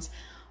problems,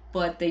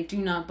 but they do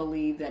not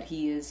believe that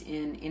he is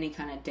in any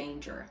kind of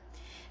danger.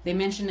 They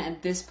mention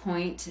at this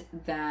point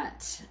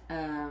that,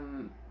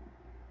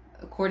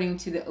 according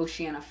to the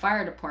Oceana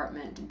Fire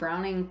Department,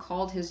 Browning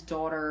called his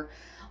daughter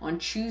on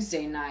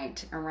Tuesday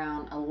night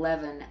around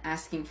 11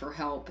 asking for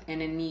help and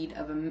in need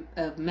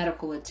of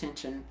medical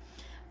attention,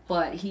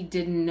 but he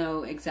didn't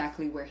know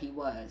exactly where he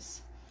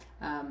was.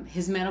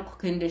 His medical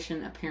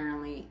condition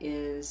apparently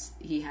is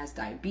he has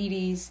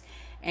diabetes,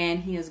 and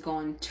he has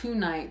gone 2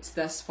 nights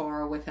thus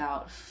far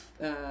without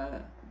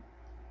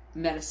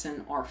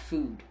medicine or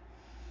food.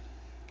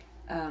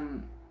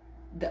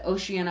 The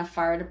Oceana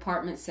Fire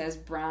Department says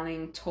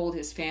Browning told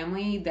his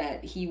family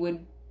that he was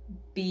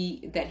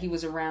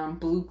around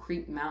Blue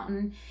Creek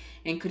Mountain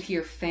and could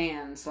hear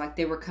fans like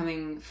they were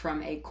coming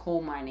from a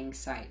coal mining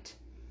site.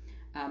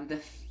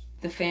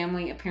 The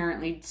family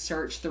apparently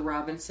searched the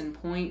Robinson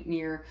Point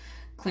near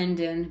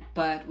Clendon,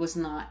 but was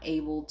not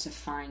able to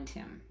find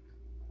him.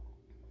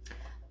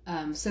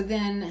 So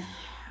then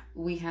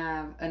they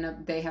have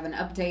an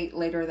update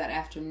later that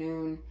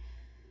afternoon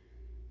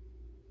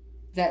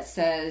that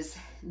says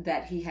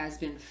that he has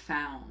been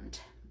found.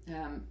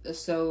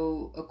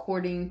 So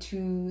according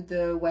to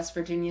the West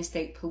Virginia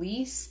State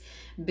Police,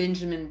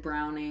 Benjamin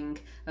Browning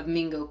of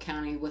Mingo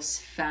County was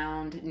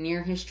found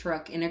near his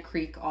truck in a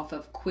creek off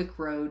of Quick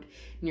Road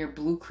near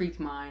Blue Creek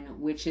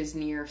Mine, which is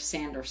near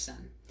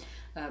Sanderson.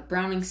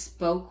 Browning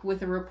spoke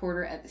with a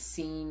reporter at the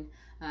scene.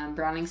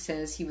 Browning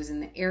says he was in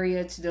the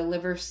area to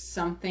deliver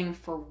something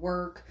for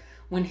work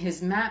when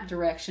his map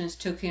directions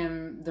took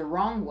him the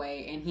wrong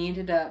way, and he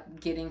ended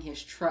up getting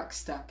his truck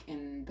stuck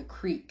in the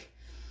creek.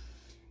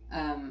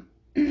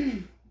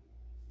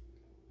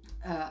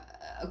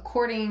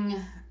 According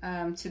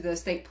to the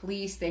state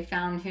police, they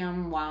found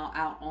him while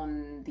out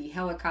on the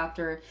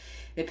helicopter.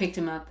 They picked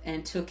him up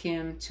and took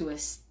him to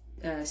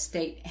a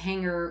state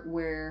hangar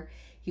where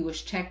he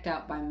was checked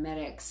out by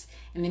medics,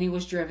 and then he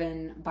was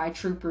driven by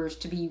troopers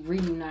to be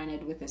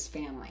reunited with his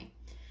family.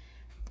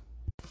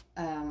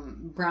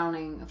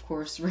 Browning, of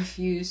course,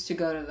 refused to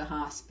go to the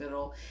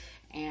hospital,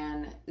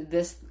 and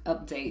this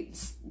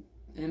update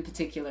in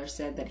particular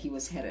said that he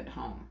was headed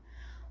home.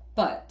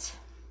 But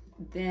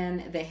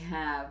then they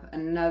have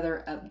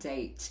another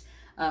update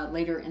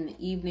later in the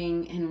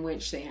evening in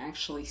which they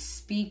actually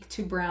speak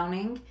to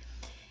Browning.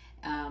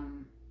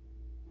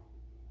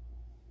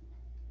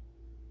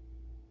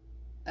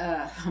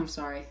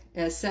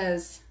 It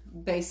says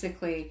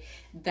basically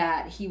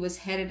that he was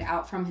headed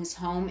out from his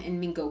home in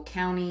Mingo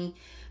County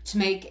to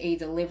make a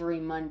delivery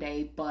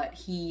Monday, but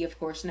he, of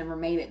course, never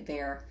made it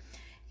there.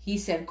 He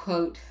said,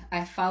 quote,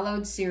 "I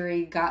followed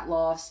Siri, got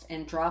lost,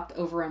 and dropped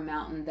over a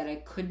mountain that I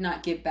could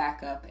not get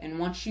back up. And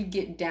once you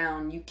get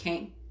down, you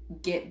can't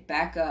get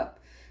back up.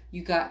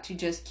 You got to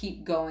just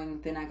keep going.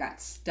 Then I got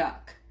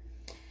stuck."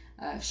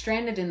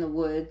 Stranded in the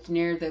woods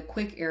near the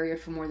Quick area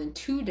for more than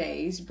 2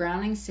 days,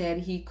 Browning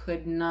said he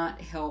could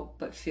not help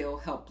but feel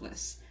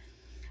helpless.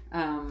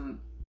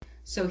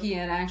 So he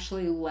had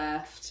actually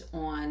left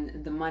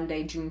on the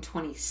Monday, June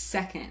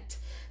 22nd,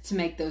 to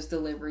make those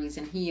deliveries,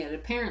 and he had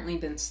apparently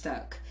been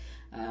stuck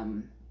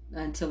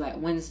until that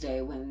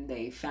Wednesday when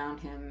they found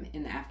him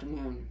in the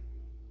afternoon.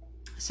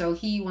 So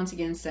he once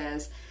again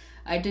says,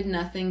 "I did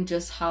nothing,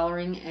 just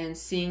hollering and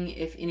seeing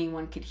if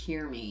anyone could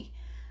hear me."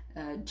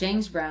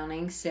 James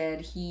Browning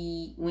said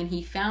when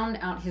he found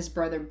out his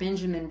brother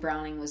Benjamin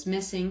Browning was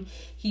missing,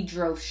 he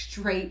drove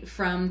straight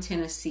from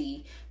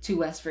Tennessee to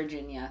West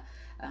Virginia.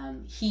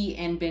 He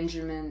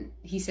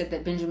said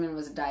that Benjamin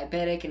was a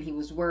diabetic, and he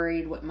was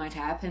worried what might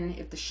happen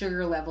if the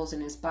sugar levels in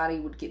his body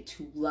would get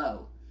too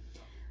low.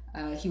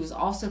 He was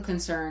also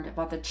concerned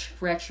about the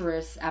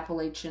treacherous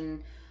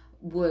Appalachian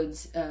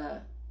woods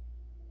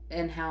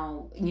and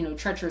how,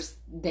 treacherous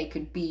they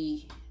could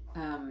be.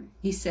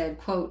 He said,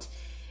 quote,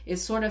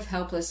 "It's sort of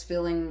helpless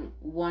feeling.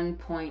 One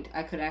point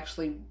I could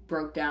actually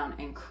broke down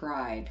and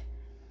cried."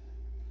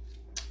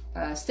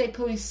 State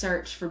police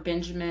searched for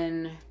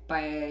Benjamin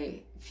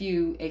by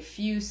a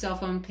few cell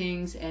phone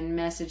pings and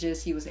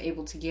messages he was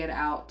able to get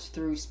out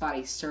through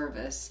spotty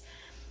service.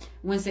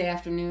 Wednesday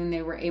afternoon,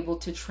 they were able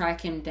to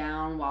track him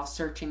down while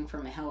searching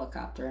from a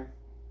helicopter.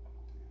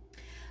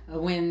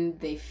 When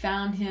they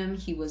found him,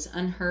 he was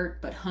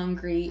unhurt but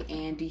hungry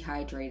and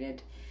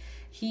dehydrated.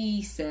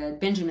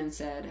 Benjamin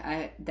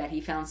said that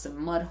he found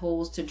some mud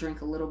holes to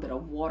drink a little bit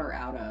of water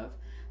out of.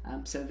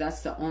 So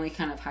that's the only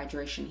kind of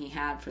hydration he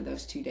had for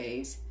those 2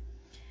 days.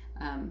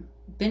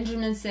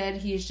 Benjamin said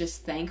he is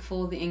just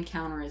thankful the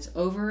encounter is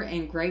over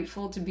and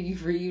grateful to be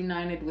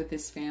reunited with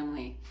his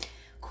family.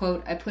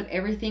 Quote, "I put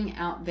everything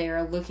out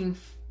there looking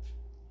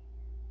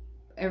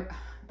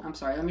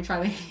let me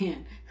try that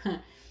again.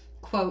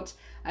 Quote,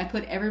 "I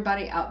put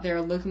everybody out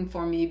there looking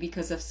for me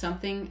because of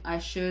something I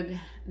should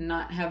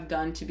not have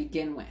done to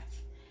begin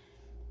with."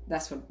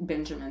 That's what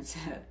Benjamin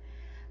said.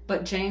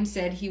 But James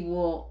said he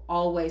will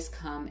always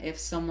come if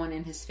someone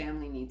in his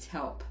family needs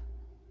help.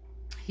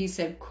 He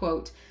said,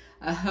 quote,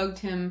 "I hugged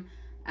him,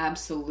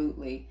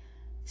 absolutely.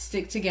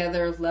 Stick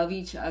together, love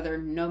each other,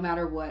 no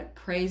matter what.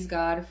 Praise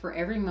God for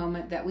every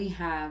moment that we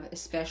have,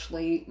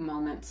 especially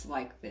moments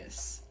like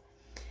this."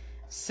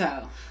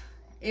 So,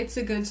 it's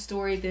a good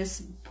story.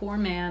 This poor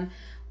man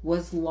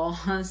was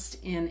lost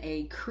in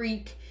a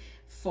creek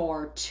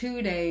for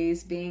 2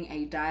 days being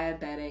a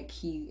diabetic.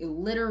 He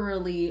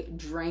literally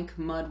drank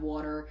mud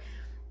water,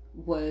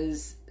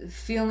 was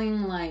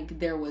feeling like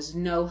there was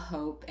no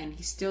hope, and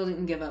he still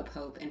didn't give up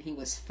hope, and he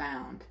was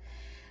found.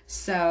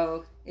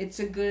 So it's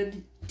a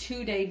good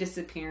 2-day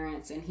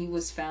disappearance, and he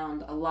was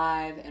found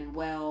alive and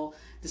well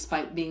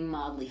despite being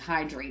mildly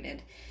hydrated.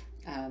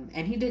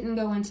 And he didn't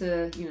go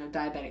into,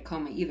 diabetic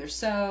coma either.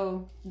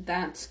 So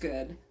that's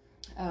good.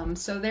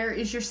 So there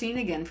is your scene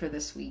again for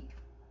this week.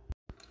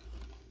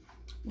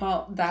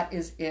 Well, that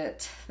is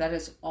it. That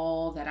is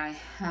all that I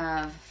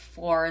have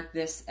for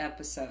this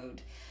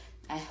episode.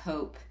 I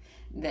hope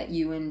that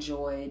you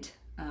enjoyed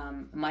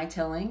my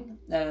telling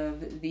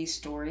of these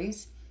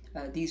stories,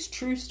 these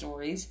true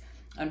stories.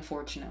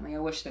 Unfortunately, I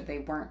wish that they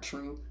weren't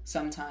true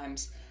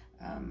sometimes,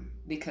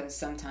 because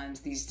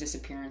sometimes these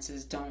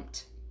disappearances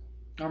don't,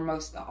 or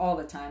all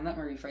the time, let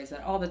me rephrase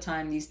that, all the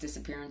time these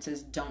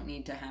disappearances don't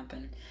need to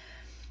happen.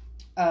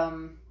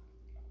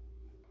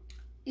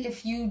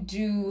 If you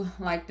do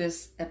like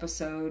this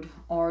episode,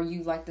 or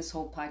you like this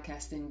whole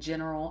podcast in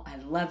general, I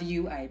love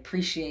you. I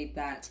appreciate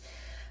that.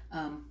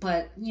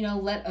 But,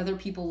 let other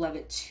people love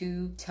it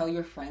too. Tell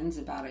your friends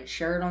about it.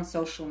 Share it on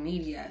social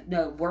media.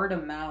 No, word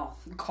of mouth.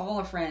 Call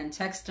a friend.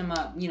 Text them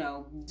up.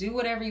 Do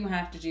whatever you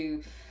have to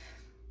do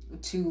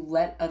to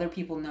let other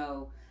people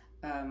know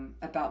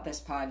about this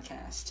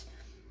podcast.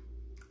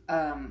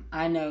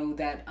 I know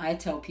that I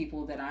tell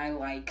people that I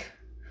like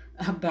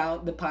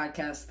about the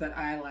podcast that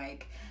I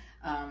like.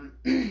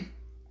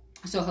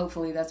 So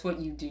hopefully that's what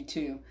you do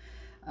too.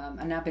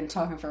 And I've been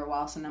talking for a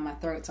while, so now my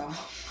throat's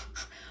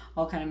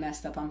all kind of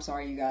messed up. I'm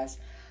sorry, you guys.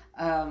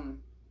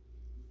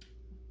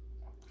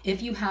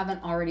 If you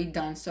haven't already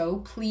done so,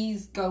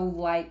 please go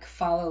like,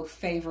 follow,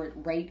 favorite,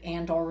 rate,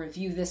 and or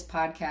review this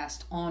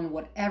podcast on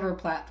whatever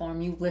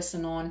platform you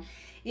listen on,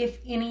 if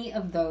any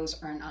of those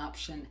are an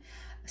option.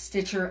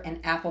 Stitcher and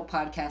Apple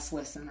Podcast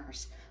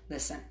listeners,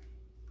 listen,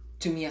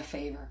 do me a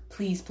favor.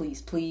 Please,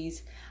 please,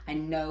 please. I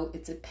know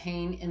it's a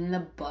pain in the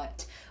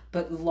butt,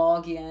 but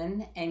log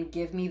in and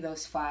give me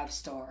those 5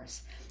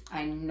 stars.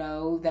 I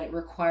know that it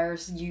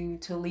requires you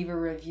to leave a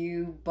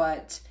review,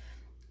 but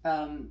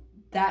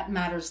that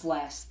matters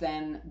less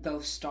than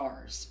those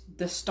stars.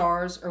 The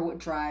stars are what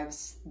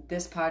drives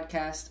this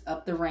podcast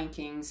up the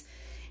rankings,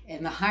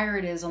 and the higher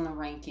it is on the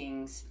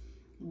rankings,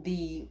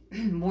 the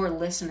more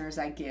listeners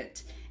I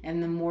get,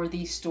 and the more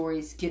these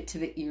stories get to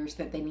the ears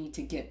that they need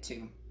to get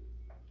to.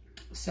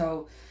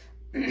 So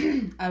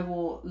I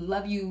will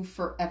love you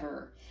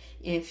forever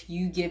if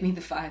you give me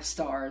the 5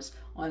 stars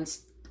on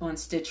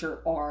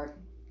Stitcher or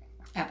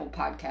Apple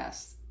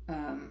Podcasts.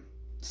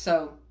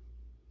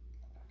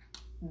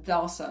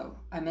 Also,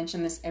 I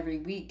mention this every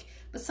week,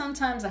 but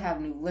sometimes I have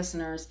new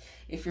listeners.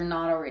 If you're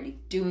not already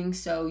doing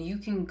so, you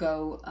can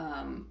go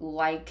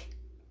like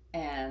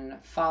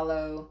and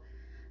follow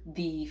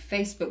the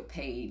Facebook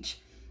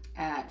page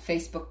at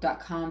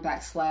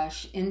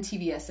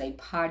facebook.com/NTBSA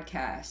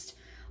podcast.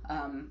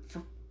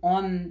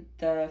 On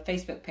the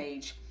Facebook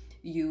page,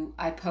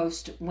 I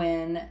post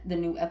when the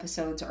new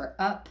episodes are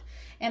up,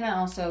 and I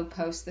also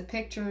post the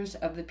pictures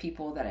of the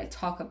people that I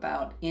talk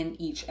about in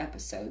each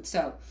episode.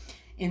 So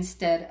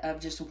instead of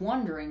just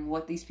wondering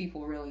what these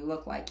people really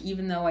look like,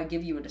 even though I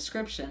give you a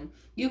description,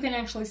 you can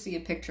actually see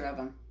a picture of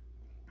them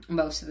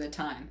most of the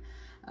time.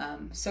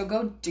 So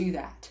go do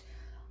that.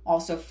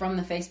 Also, from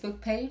the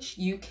Facebook page,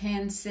 you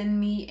can send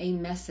me a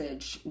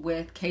message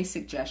with case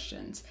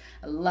suggestions.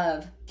 I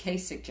love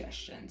case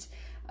suggestions.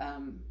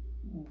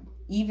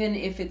 Even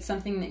if it's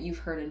something that you've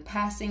heard in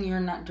passing, you're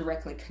not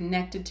directly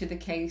connected to the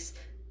case,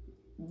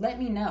 let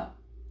me know.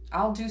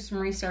 I'll do some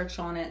research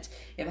on it.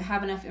 If I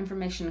have enough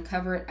information to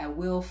cover it, I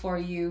will for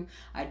you.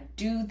 I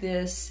do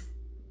this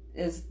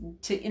is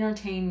to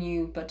entertain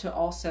you, but to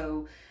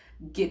also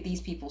get these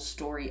people's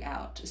story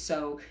out.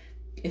 So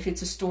if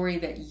it's a story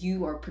that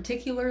you are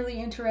particularly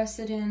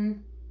interested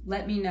in,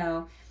 let me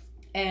know,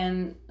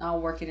 and I'll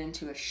work it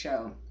into a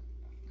show.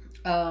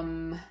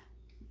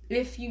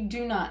 If you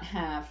do not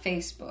have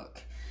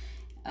Facebook,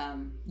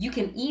 you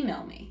can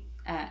email me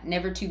at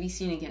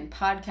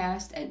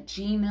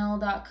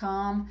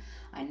nevertobeseenagainpodcast@gmail.com.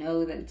 I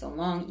know that it's a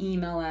long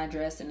email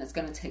address and it's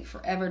going to take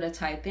forever to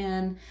type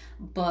in,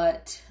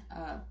 but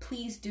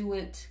please do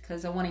it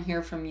because I want to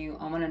hear from you.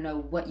 I want to know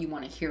what you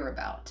want to hear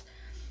about.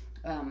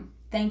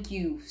 Thank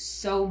you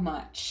so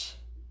much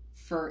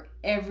for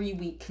every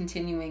week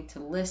continuing to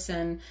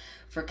listen,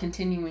 for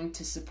continuing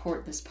to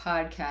support this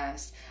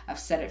podcast. I've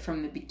said it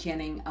from the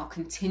beginning. I'll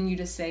continue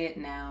to say it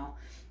now.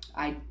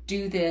 I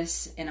do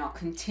this and I'll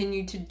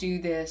continue to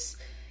do this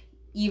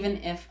even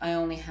if I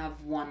only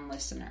have one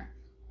listener.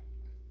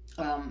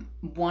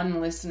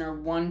 One listener,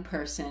 one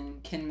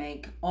person can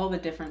make all the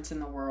difference in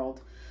the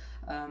world.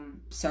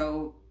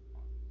 So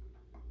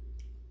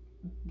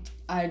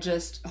I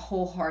just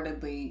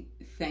wholeheartedly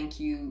thank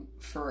you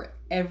for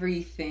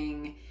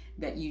everything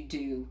that you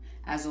do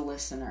as a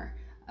listener.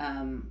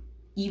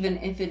 Even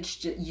if it's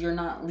just, you're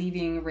not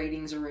leaving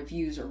ratings or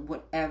reviews or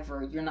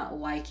whatever, you're not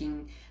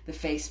liking the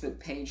Facebook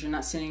page, you're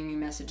not sending me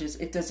messages,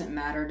 it doesn't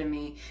matter to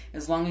me.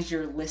 As long as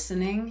you're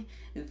listening,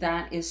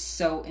 that is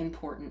so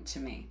important to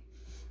me.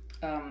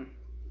 And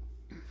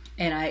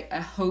I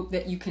hope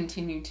that you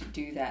continue to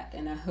do that,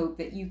 and I hope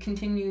that you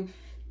continue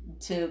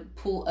to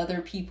pull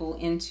other people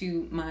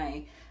into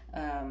my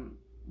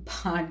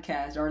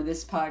podcast or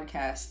this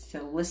podcast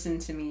to listen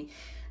to me.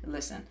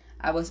 Listen,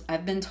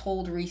 I've been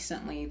told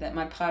recently that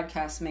my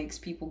podcast makes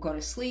people go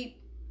to sleep.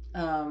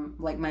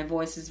 Like my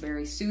voice is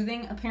very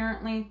soothing,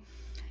 apparently.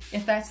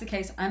 If that's the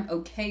case, I'm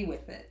okay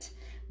with it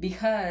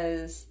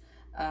because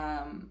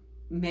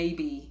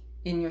maybe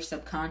in your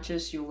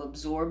subconscious you'll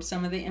absorb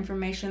some of the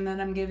information that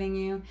I'm giving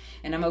you,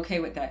 and I'm okay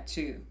with that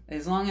too.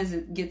 As long as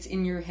it gets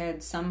in your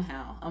head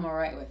somehow, I'm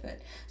alright with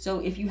it. So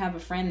if you have a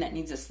friend that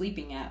needs a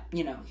sleeping app,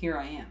 here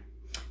I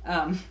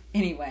am.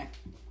 Anyway,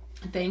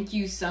 thank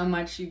you so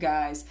much, you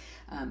guys.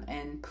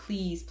 And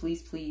please,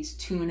 please, please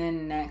tune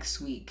in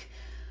next week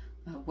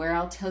where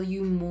I'll tell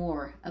you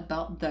more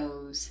about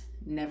those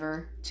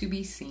never to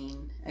be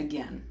seen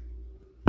again.